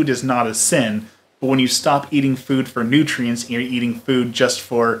 Eating food is not a sin, but when you stop eating food for nutrients and you're eating food just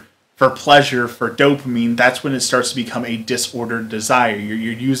for pleasure, for dopamine, that's when it starts to become a disordered desire.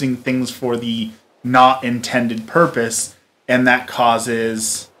 You're using things for the not intended purpose, and that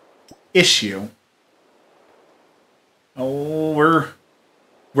causes issue. Oh,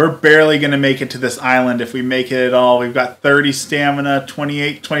 we're barely going to make it to this island if we make it at all. We've got 30 stamina,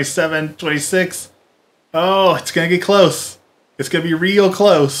 28, 27, 26. Oh, it's going to get close. It's going to be real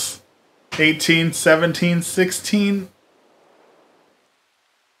close. 18, 17, 16.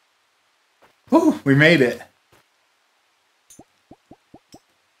 Whew, we made it.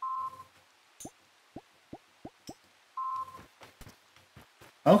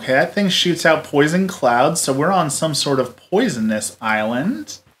 Okay, that thing shoots out poison clouds, so we're on some sort of poisonous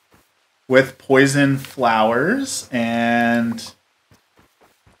island with poison flowers and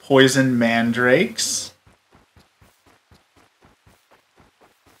poison mandrakes.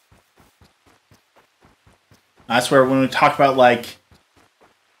 That's where when we talk about, like,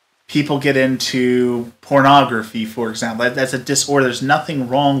 people get into pornography, for example, that's a disorder. There's nothing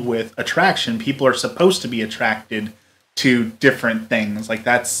wrong with attraction. People are supposed to be attracted to different things. Like,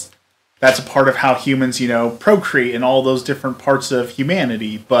 that's a part of how humans, you know, procreate in all those different parts of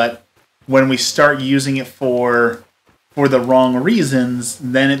humanity. But when we start using it for the wrong reasons,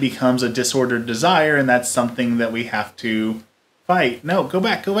 then it becomes a disordered desire, and that's something that we have to fight. No, go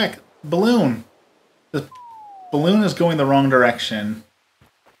back. Balloon. The balloon is going the wrong direction.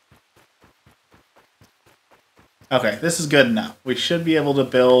 Okay, this is good enough. We should be able to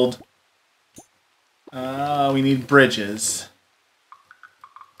build... we need bridges.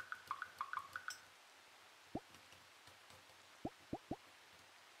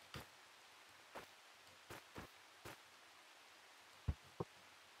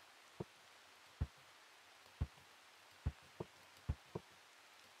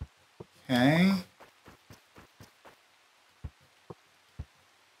 Okay.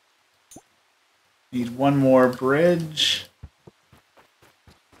 Need one more bridge.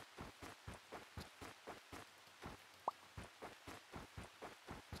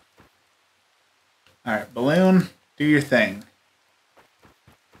 Alright, balloon, do your thing.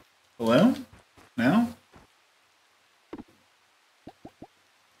 Balloon? No?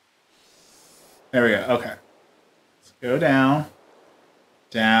 There we go, okay. Let's go down.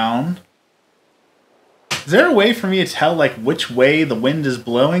 Down. Is there a way for me to tell, like, which way the wind is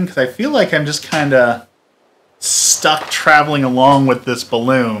blowing? Because I feel like I'm just kind of stuck traveling along with this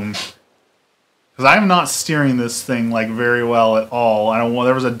balloon. Because I'm not steering this thing, like, very well at all.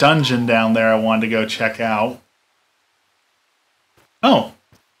 There was a dungeon down there I wanted to go check out. Oh.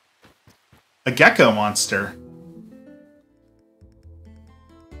 A gecko monster.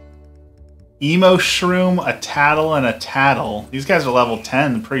 Emo Shroom, a Tattle, and a Tattle. These guys are level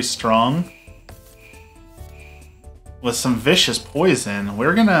 10, pretty strong. With some vicious poison.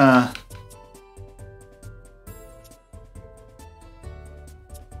 We're gonna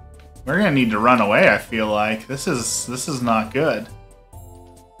need to run away, I feel like. This is not good.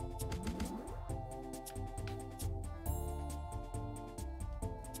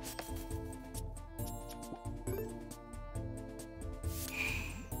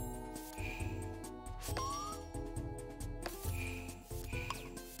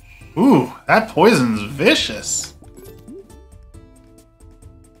 Ooh, that poison's vicious.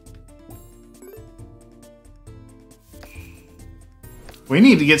 We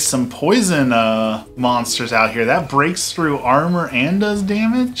need to get some poison monsters out here. That breaks through armor and does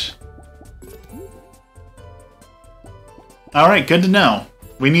damage? Alright, good to know.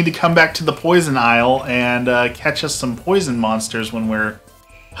 We need to come back to the poison aisle and catch us some poison monsters when we're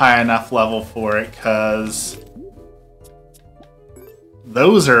high enough level for it, because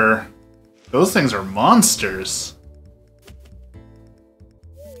those things are monsters.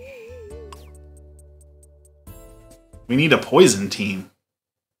 We need a poison team.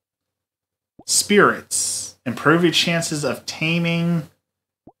 Spirits. Improve your chances of taming.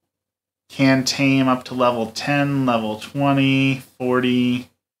 Can tame up to level 10, level 20, 40.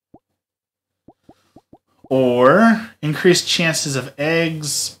 Or increase chances of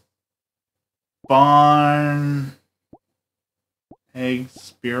eggs. Barn. Eggs.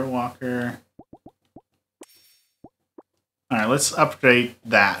 Spirit Walker. Alright, let's upgrade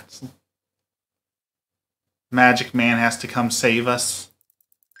that. Magic Man has to come save us.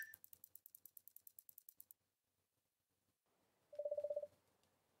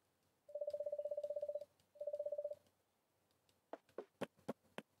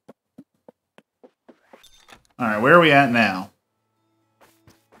 Alright, where are we at now?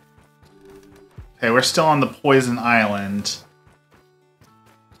 Okay, we're still on the Poison Island.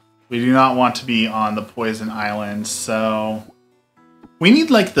 We do not want to be on the Poison Island, so... We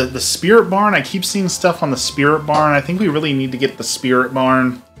need, like, the Spirit Barn. I keep seeing stuff on the Spirit Barn. I think we really need to get the Spirit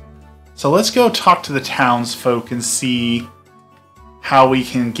Barn. So let's go talk to the townsfolk and see how we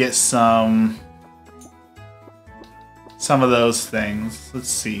can get some of those things. Let's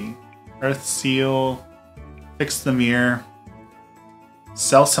see. Earth Seal... Fix the mirror.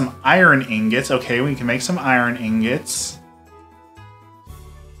 Sell some iron ingots. Okay, we can make some iron ingots.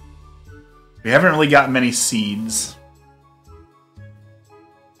 We haven't really got many seeds.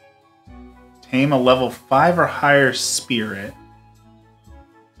 Tame a level 5 or higher spirit.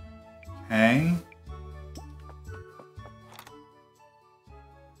 Okay.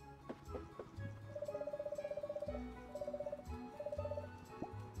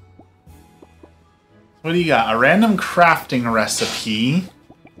 What do you got? A random crafting recipe.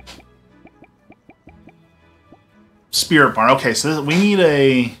 Spirit barn. Okay, so we need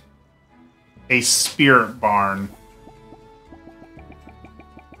a spirit barn.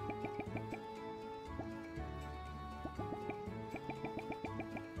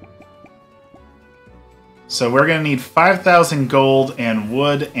 So we're gonna need 5,000 gold and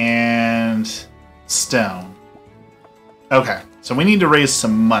wood and stone. Okay, so we need to raise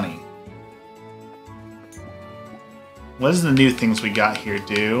some money. What does the new things we got here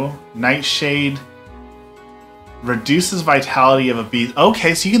do? Nightshade reduces vitality of a beast.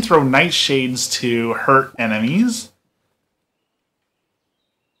 Okay, so you can throw nightshades to hurt enemies.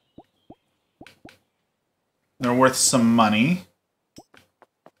 They're worth some money.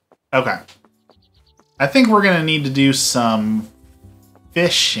 Okay. I think we're going to need to do some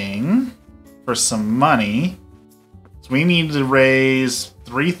fishing for some money. So we need to raise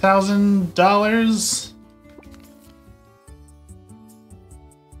 $3,000.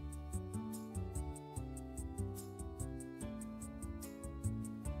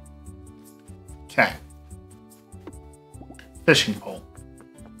 Okay. Fishing pole.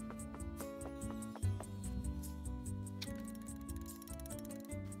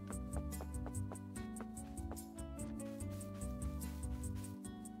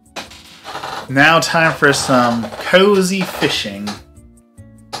 Now time for some cozy fishing.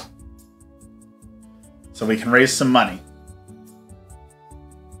 So we can raise some money.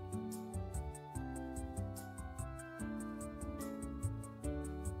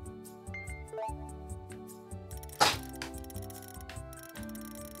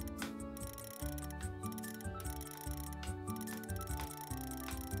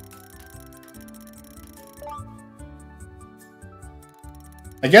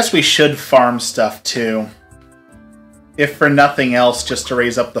 I guess we should farm stuff too. If for nothing else, just to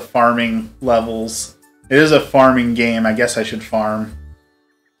raise up the farming levels. It is a farming game, I guess I should farm.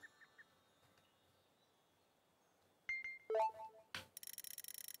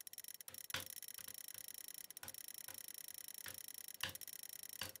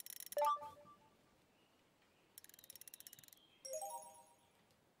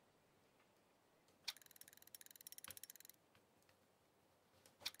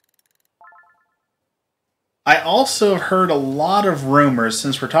 I also heard a lot of rumors,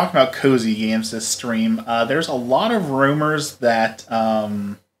 since we're talking about cozy games this stream, there's a lot of rumors that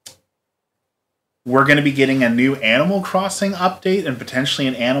we're going to be getting a new Animal Crossing update and potentially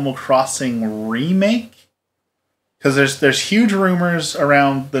an Animal Crossing remake. Because there's huge rumors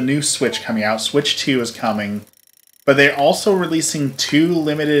around the new Switch coming out. Switch 2 is coming. But they're also releasing 2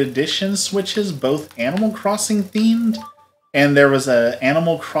 limited edition Switches, both Animal Crossing themed. And there was an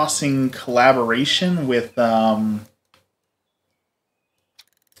Animal Crossing collaboration with the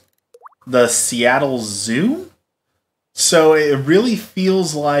Seattle Zoo. So it really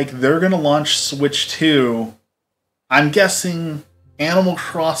feels like they're going to launch Switch 2. I'm guessing Animal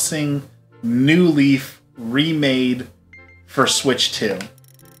Crossing New Leaf remade for Switch 2.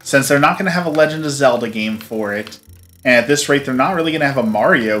 Since they're not going to have a Legend of Zelda game for it, and at this rate they're not really going to have a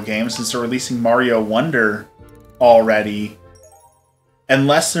Mario game since they're releasing Mario Wonder already.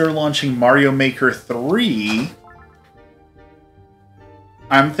 Unless they're launching Mario Maker 3...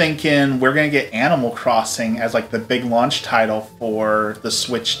 I'm thinking we're going to get Animal Crossing as like the big launch title for the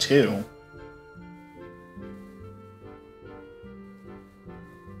Switch 2.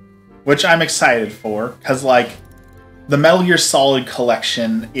 Which I'm excited for, because like the Metal Gear Solid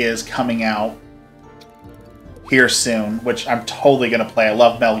collection is coming out here soon, which I'm totally going to play. I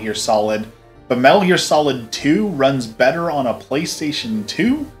love Metal Gear Solid. But Metal Gear Solid 2 runs better on a PlayStation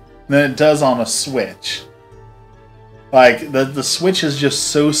 2 than it does on a Switch. Like, the Switch is just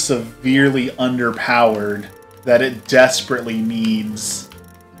so severely underpowered that it desperately needs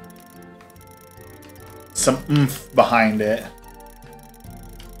some oomph behind it.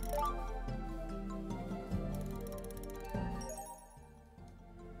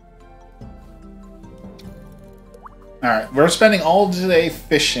 Alright, we're spending all today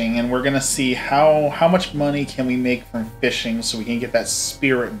fishing, and we're gonna see how much money can we make from fishing so we can get that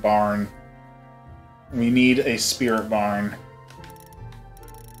spirit barn. We need a spirit barn.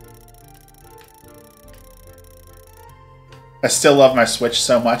 I still love my Switch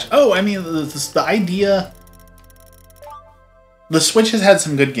so much. Oh, I mean, the idea... The Switch has had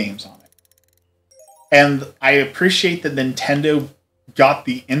some good games on it. And I appreciate that Nintendo got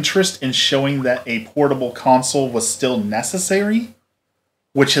the interest in showing that a portable console was still necessary,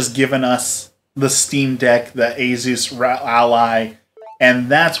 which has given us the Steam Deck, the Asus Ally, and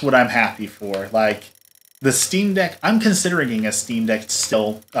that's what I'm happy for. Like, the Steam Deck, I'm considering a Steam Deck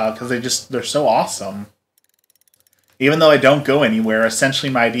still, because they're so awesome. Even though I don't go anywhere,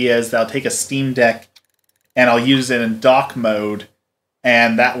 essentially my idea is that I'll take a Steam Deck and I'll use it in dock mode,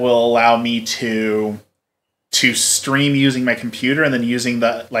 and that will allow me to stream using my computer and then using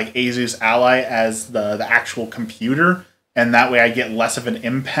the like Asus Ally as the actual computer, and that way I get less of an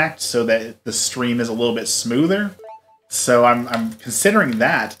impact so that the stream is a little bit smoother. So I'm considering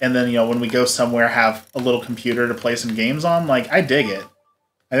that, and then, you know, when we go somewhere, have a little computer to play some games on. Like, I dig it.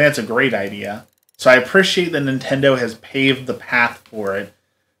 I think that's a great idea. So I appreciate that Nintendo has paved the path for it,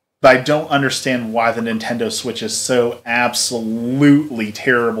 but I don't understand why the Nintendo Switch is so absolutely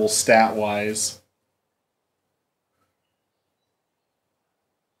terrible stat-wise.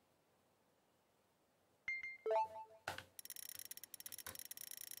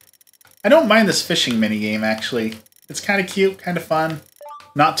 I don't mind this fishing minigame, actually. It's kind of cute, kind of fun.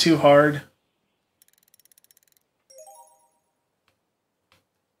 Not too hard.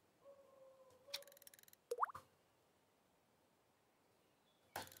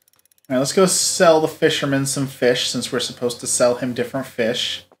 Alright, let's go sell the fisherman some fish, since we're supposed to sell him different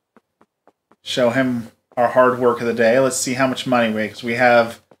fish. Show him our hard work of the day. Let's see how much money we make, because we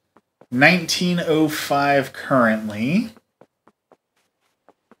have 1905 currently.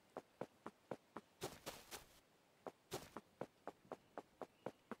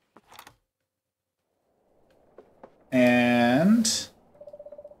 And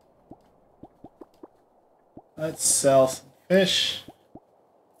let's sell some fish.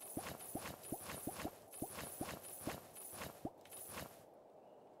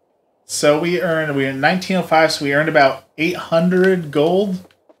 So we earned 1905, so we earned about 800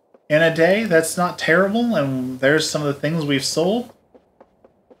 gold in a day. That's not terrible, and there's some of the things we've sold.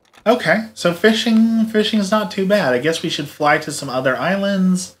 Okay, so fishing is not too bad. I guess we should fly to some other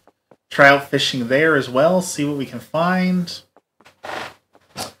islands. Try out fishing there as well, see what we can find.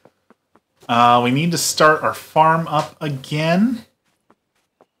 We need to start our farm up again.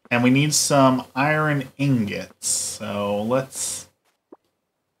 And we need some iron ingots. So let's...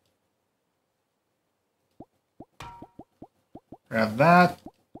 grab that.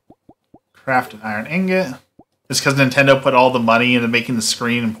 Craft an iron ingot. Just because Nintendo put all the money into making the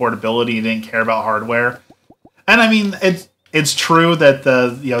screen and portability and didn't care about hardware. And I mean, it's true that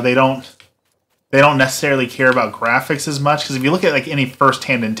they don't necessarily care about graphics as much, because if you look at like any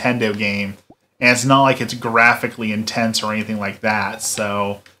first-hand Nintendo game, and it's not like it's graphically intense or anything like that.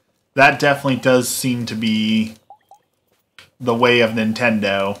 So That definitely does seem to be the way of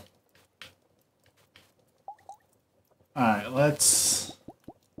Nintendo. Alright, let's...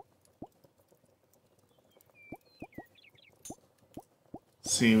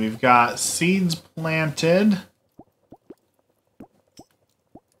 see, we've got seeds planted.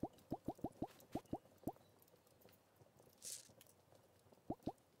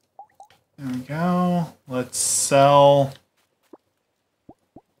 There we go. Let's sell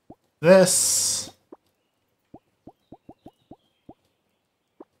this.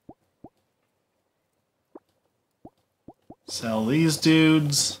 Sell these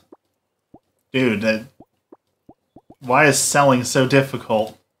dudes. Dude, why is selling so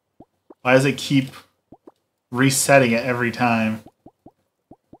difficult? Why does it keep resetting it every time?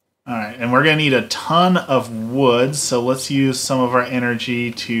 Alright, and we're going to need a ton of wood, so let's use some of our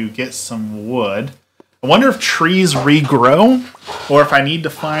energy to get some wood. I wonder if trees regrow, or if I need to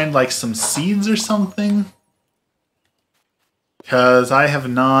find, like, some seeds or something. Because I have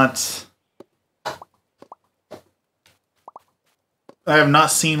not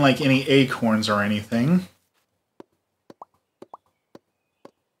seen, like, any acorns or anything.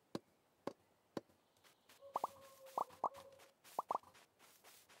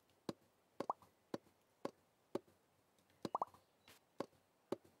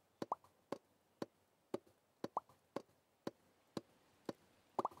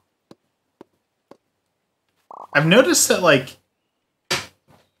 I've noticed that, like,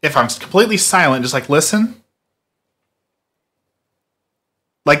 if I'm completely silent, just, like, listen.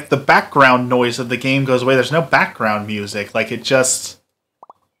 Like, the background noise of the game goes away. There's no background music. Like, it just...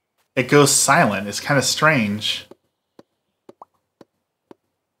 it goes silent. It's kind of strange.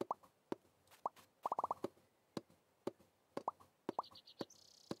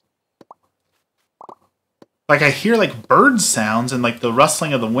 Like, I hear, like, bird sounds and, like, the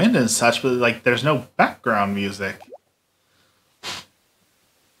rustling of the wind and such, but, like, there's no background music.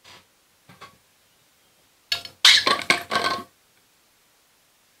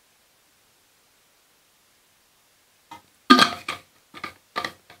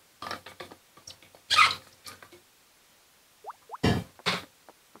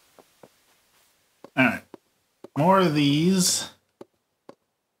 Alright. More of these.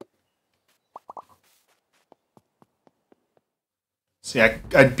 See,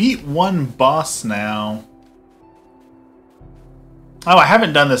 I beat one boss now. Oh, I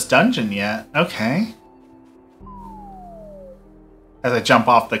haven't done this dungeon yet. Okay. As I jump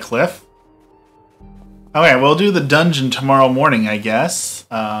off the cliff. Okay, we'll do the dungeon tomorrow morning, I guess.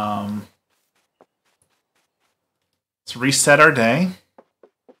 Let's reset our day.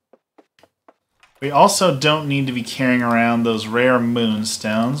 We also don't need to be carrying around those rare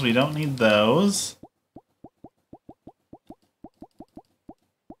moonstones. We don't need those.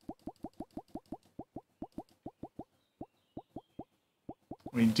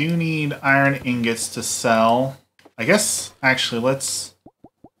 We do need iron ingots to sell. I guess, actually, let's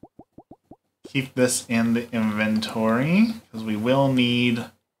keep this in the inventory, because we will need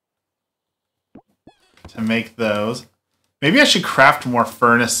to make those. Maybe I should craft more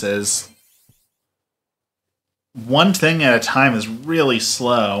furnaces. One thing at a time is really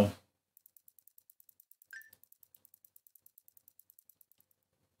slow.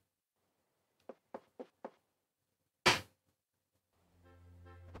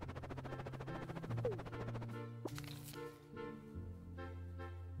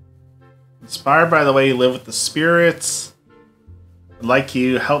 Inspired by the way you live with the spirits. Would like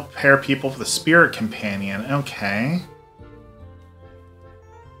you to help pair people with a spirit companion. Okay.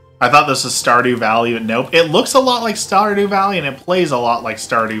 I thought this was Stardew Valley, but nope. It looks a lot like Stardew Valley, and it plays a lot like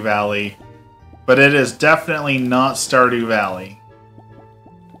Stardew Valley. But it is definitely not Stardew Valley.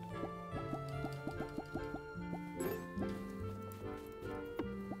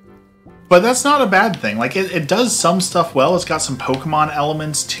 But that's not a bad thing. Like, it does some stuff well. It's got some Pokemon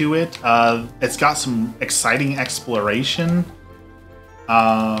elements to it. It's got some exciting exploration.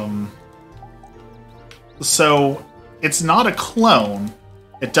 So, it's not a clone.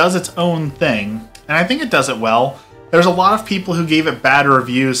 It does its own thing. And I think it does it well. There's a lot of people who gave it bad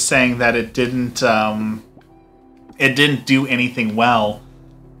reviews saying that it didn't do anything well.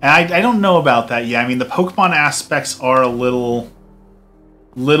 And I don't know about that yet. I mean, the Pokemon aspects are a little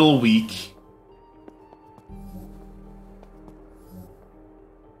weak.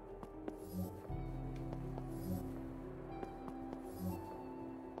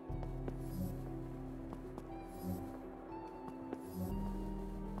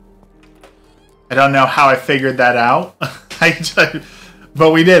 I don't know how I figured that out,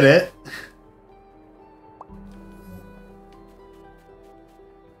 but we did it.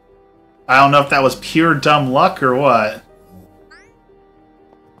 I don't know if that was pure dumb luck or what.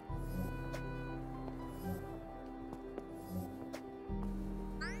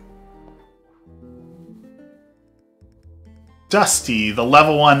 Dusty, the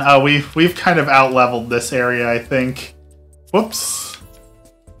level 1. Oh, we've kind of out-leveled this area, I think. Whoops.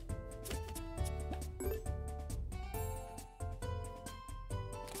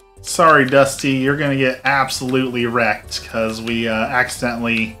 Sorry, Dusty, you're gonna get absolutely wrecked because we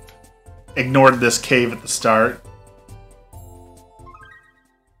accidentally ignored this cave at the start.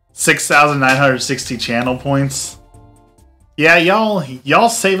 6,960 channel points. Yeah, y'all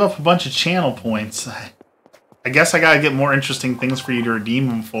save up a bunch of channel points. I guess I gotta get more interesting things for you to redeem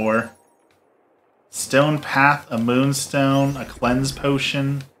them for. Stone Path, a Moonstone, a Cleanse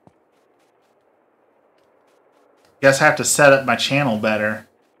Potion. Guess I have to set up my channel better.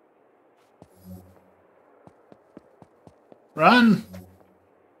 Run!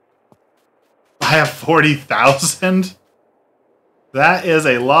 I have 40,000? That is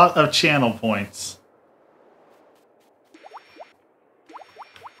a lot of channel points.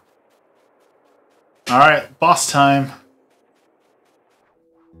 Alright, boss time.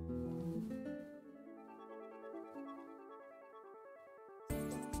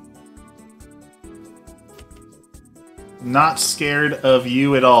 Not scared of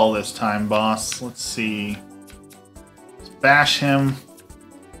you at all this time, boss. Let's see. Let's bash him.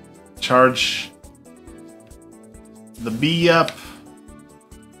 Charge the bee up.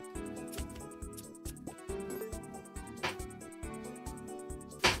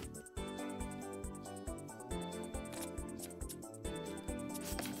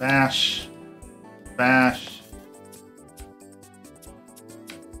 Bash. Bash.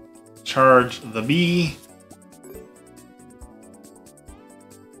 Charge the bee.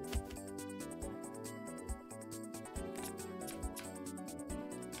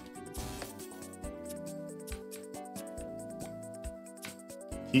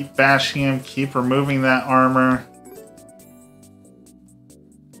 Keep bashing him, keep removing that armor.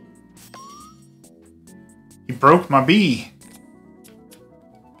 He broke my bee.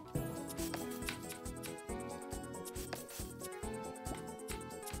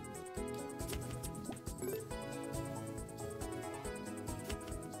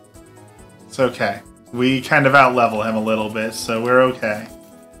 It's okay. We kind of out-level him a little bit, so we're okay.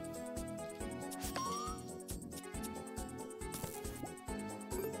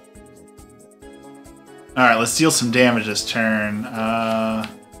 Alright, let's deal some damage this turn.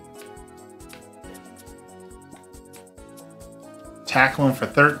 Tackle him for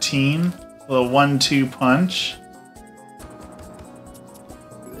 13. A little 1-2 punch.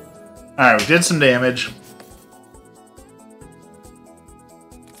 Alright, we did some damage.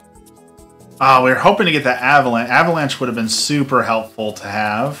 Oh, we were hoping to get that Avalanche. Avalanche would have been super helpful to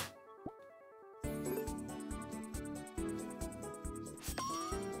have.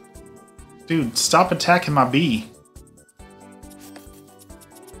 Dude, stop attacking my bee.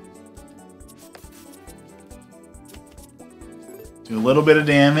 Do a little bit of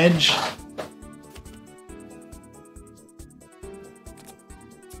damage.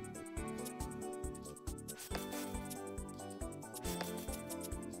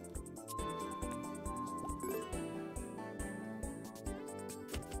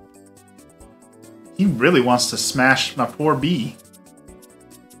 He really wants to smash my poor bee.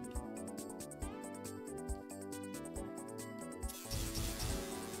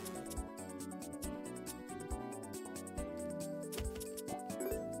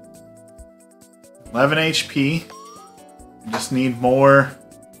 $11 HP. Just need more.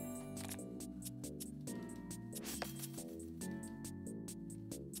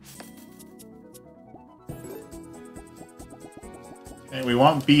 Okay, we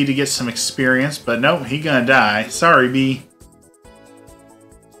want B to get some experience, but nope, he gonna die. Sorry, B.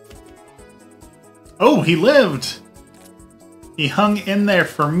 Oh, he lived! He hung in there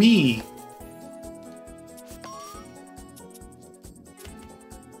for me.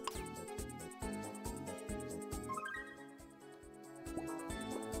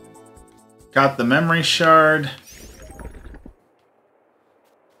 Got the memory shard.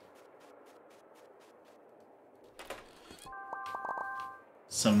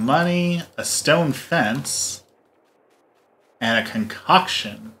 Some money, a stone fence, and a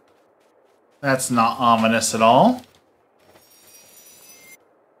concoction. That's not ominous at all.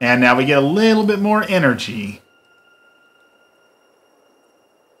 And now we get a little bit more energy.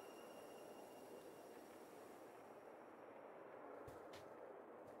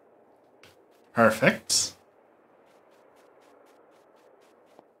 Perfect.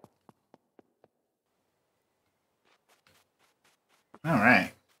 All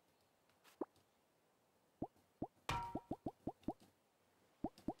right.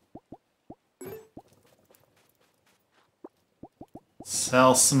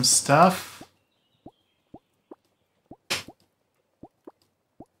 Sell some stuff.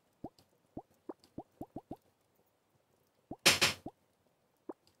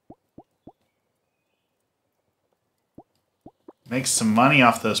 Make some money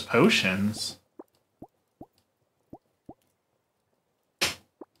off those potions.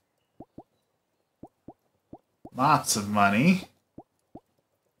 Lots of money.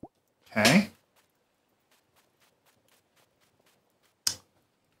 Okay.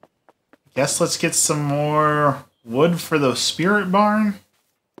 Guess let's get some more wood for the spirit barn.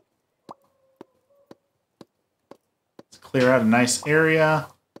 Let's clear out a nice area.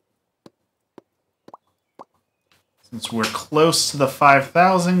 Since we're close to the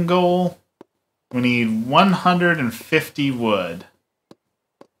 5,000 goal, we need 150 wood.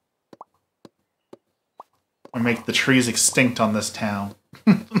 Or make the trees extinct on this town.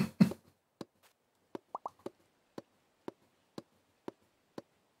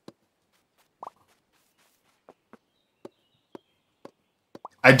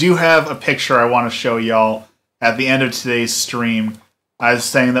 I do have a picture I want to show y'all at the end of today's stream. I was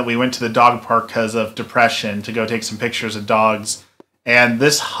saying that we went to the dog park because of depression to go take some pictures of dogs. And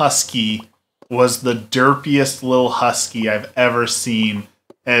this husky was the derpiest little husky I've ever seen.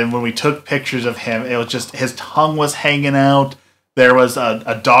 And when we took pictures of him, it was just, his tongue was hanging out. There was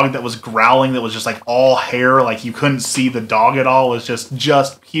a dog that was growling that was just like all hair. Like you couldn't see the dog at all. It was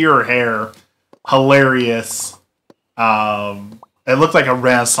just pure hair. Hilarious. It looked like a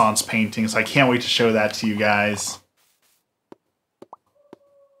Renaissance painting, so I can't wait to show that to you guys.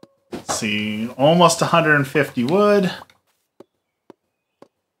 Let's see, almost 150 wood.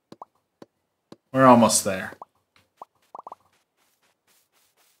 We're almost there.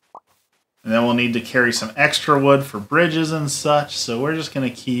 And then we'll need to carry some extra wood for bridges and such, so we're just going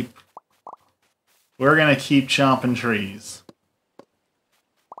to keep... We're going to keep chopping trees.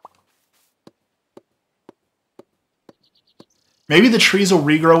 Maybe the trees will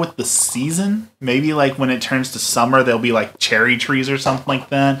regrow with the season. Maybe like when it turns to summer, they'll be like cherry trees or something like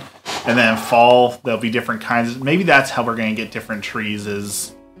that. And then fall, there'll be different kinds. Maybe that's how we're going to get different trees,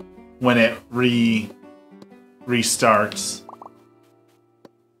 is when it restarts.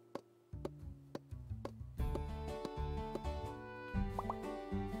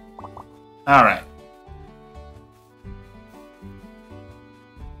 All right.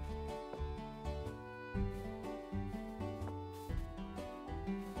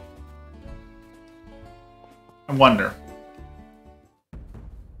 I wonder.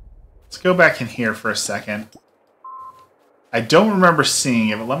 Let's go back in here for a second. I don't remember seeing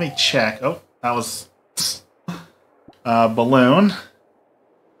it, but let me check. Oh, that was a balloon.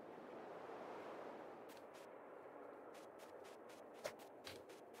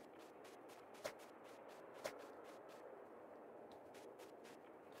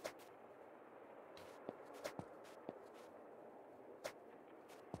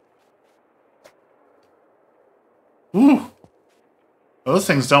 Ooh. Those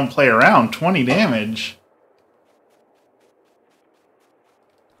things don't play around. 20 damage.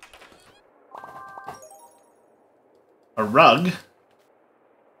 A rug.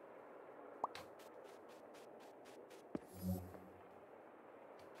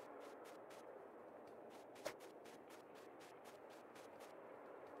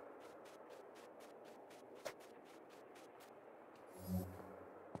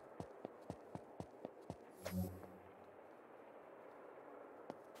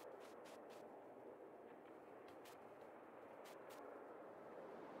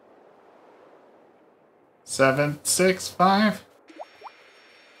 Seven, six, five.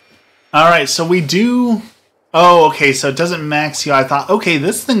 All right, so we do. Oh, okay. So it doesn't max you. I thought, okay,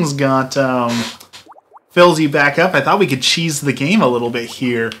 this thing's got fills you back up. I thought we could cheese the game a little bit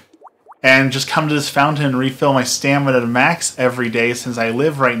here and just come to this fountain and refill my stamina to max every day since I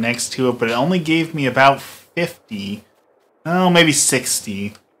live right next to it. But it only gave me about 50. Oh, maybe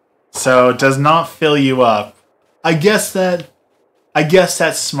 60. So it does not fill you up. I guess that's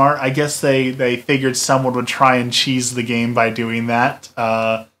smart. I guess they figured someone would try and cheese the game by doing that.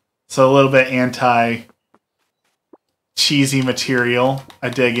 So a little bit anti-cheesy material. I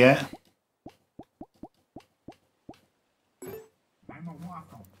dig it.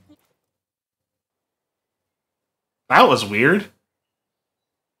 That was weird.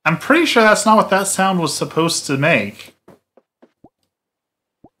 I'm pretty sure that's not what that sound was supposed to make.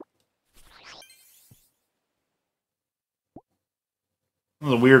 That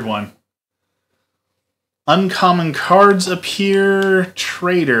was a weird one. Uncommon cards appear.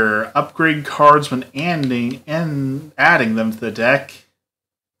 Trader. Upgrade cards when adding them to the deck.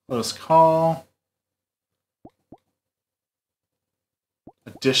 Close call.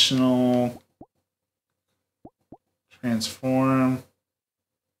 Additional transform.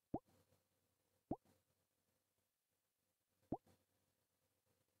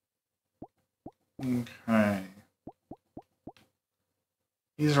 Okay.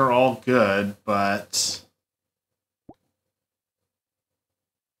 These are all good, but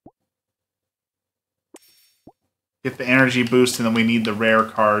get the energy boost, and then we need the rare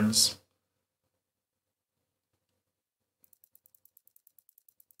cards.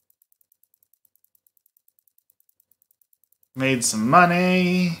 Made some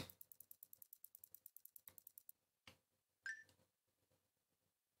money.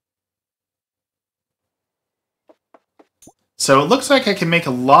 So it looks like I can make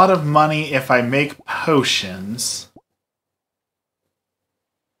a lot of money if I make potions.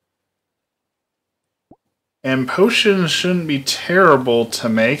 And potions shouldn't be terrible to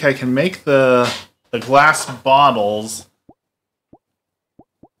make. I can make the glass bottles.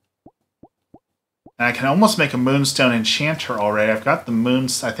 And I can almost make a Moonstone enchanter already. I've got the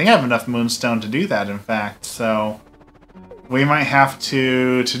moons. I think I have enough Moonstone to do that, in fact. So we might have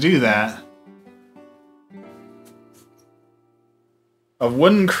to do that. A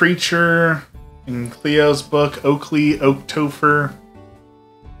wooden creature in Cleo's book, Oakley, Oaktopher.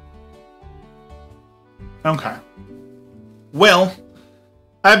 Okay. Well,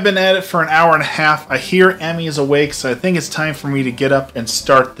 I've been at it for an hour and a half. I hear Emmy is awake, so I think it's time for me to get up and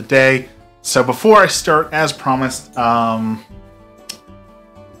start the day. So before I start, as promised, I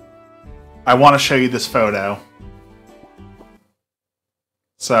want to show you this photo.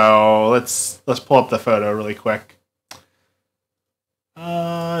 So let's pull up the photo really quick.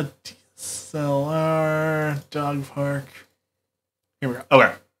 DSLR, dog park. Here we go.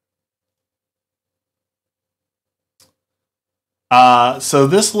 Okay. So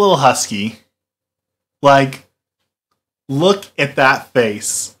this little husky, like, look at that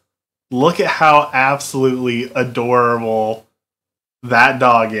face. Look at how absolutely adorable that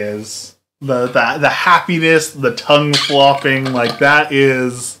dog is. The happiness, the tongue flopping, like, that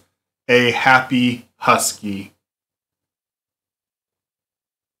is a happy husky.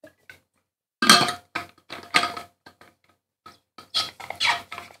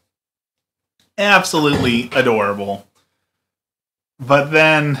 Absolutely adorable. But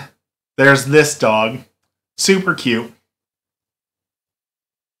then there's this dog. Super cute.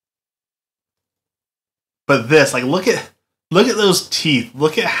 But this, like, look at those teeth.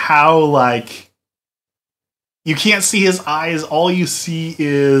 Look at how, like, you can't see his eyes. All you see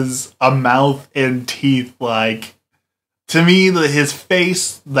is a mouth and teeth. Like, to me, his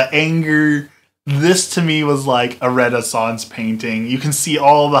face, the anger, this to me was like a Renaissance painting. You can see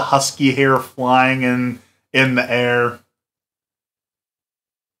all the husky hair flying in the air.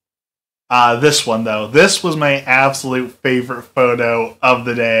 This one, though. This was my absolute favorite photo of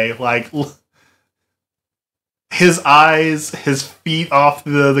the day. Like, his eyes, his feet off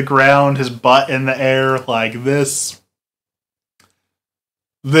the ground, his butt in the air. Like, this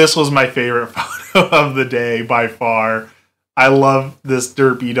was my favorite photo of the day by far. I love this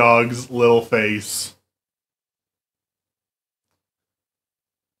derpy dog's little face.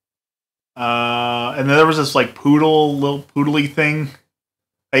 And then there was this, like, little poodly thing.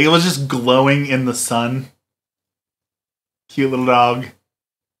 Like, it was just glowing in the sun. Cute little dog.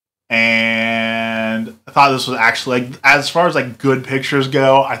 And I thought this was actually, like, as far as, like, good pictures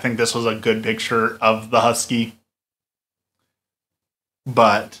go, I think this was a good picture of the husky.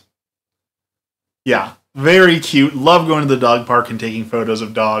 But, yeah, very cute. Love going to the dog park and taking photos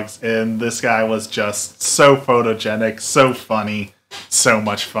of dogs. And this guy was just so photogenic, so funny, so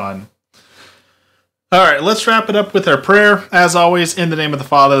much fun. All right, let's wrap it up with our prayer. As always, in the name of the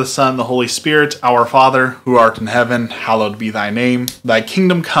Father, the Son, and the Holy Spirit, our Father, who art in heaven, hallowed be thy name. Thy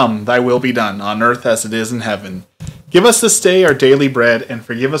kingdom come, thy will be done, on earth as it is in heaven. Give us this day our daily bread, and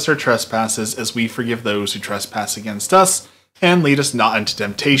forgive us our trespasses, as we forgive those who trespass against us. And lead us not into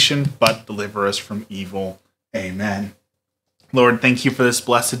temptation, but deliver us from evil. Amen. Lord, thank you for this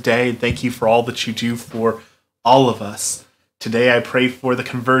blessed day. Thank you for all that you do for all of us. Today I pray for the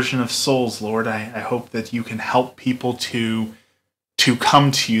conversion of souls, Lord. I hope that you can help people to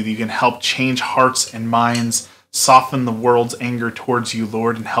come to you, that you can help change hearts and minds, soften the world's anger towards you,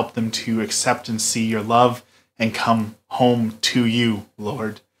 Lord, and help them to accept and see your love and come home to you,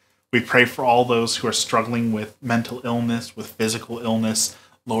 Lord. We pray for all those who are struggling with mental illness, with physical illness.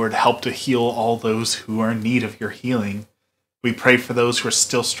 Lord, help to heal all those who are in need of your healing. We pray for those who are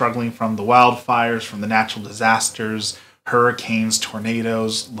still struggling from the wildfires, from the natural disasters, hurricanes,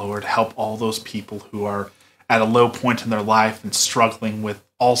 tornadoes. Lord, help all those people who are at a low point in their life and struggling with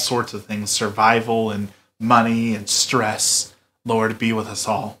all sorts of things, survival and money and stress. Lord, be with us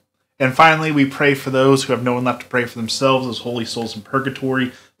all. And finally, we pray for those who have no one left to pray for themselves, those holy souls in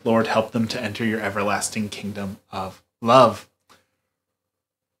purgatory. Lord, help them to enter your everlasting kingdom of love.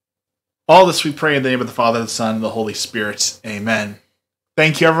 All this we pray in the name of the Father, the Son, and the Holy Spirit. Amen.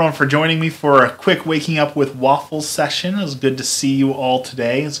 Thank you, everyone, for joining me for a quick Waking Up with Waffles session. It was good to see you all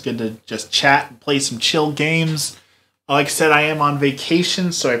today. It's good to just chat and play some chill games. Like I said, I am on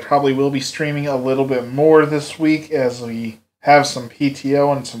vacation, so I probably will be streaming a little bit more this week as we have some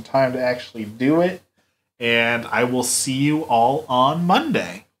PTO and some time to actually do it. And I will see you all on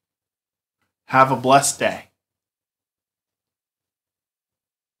Monday. Have a blessed day.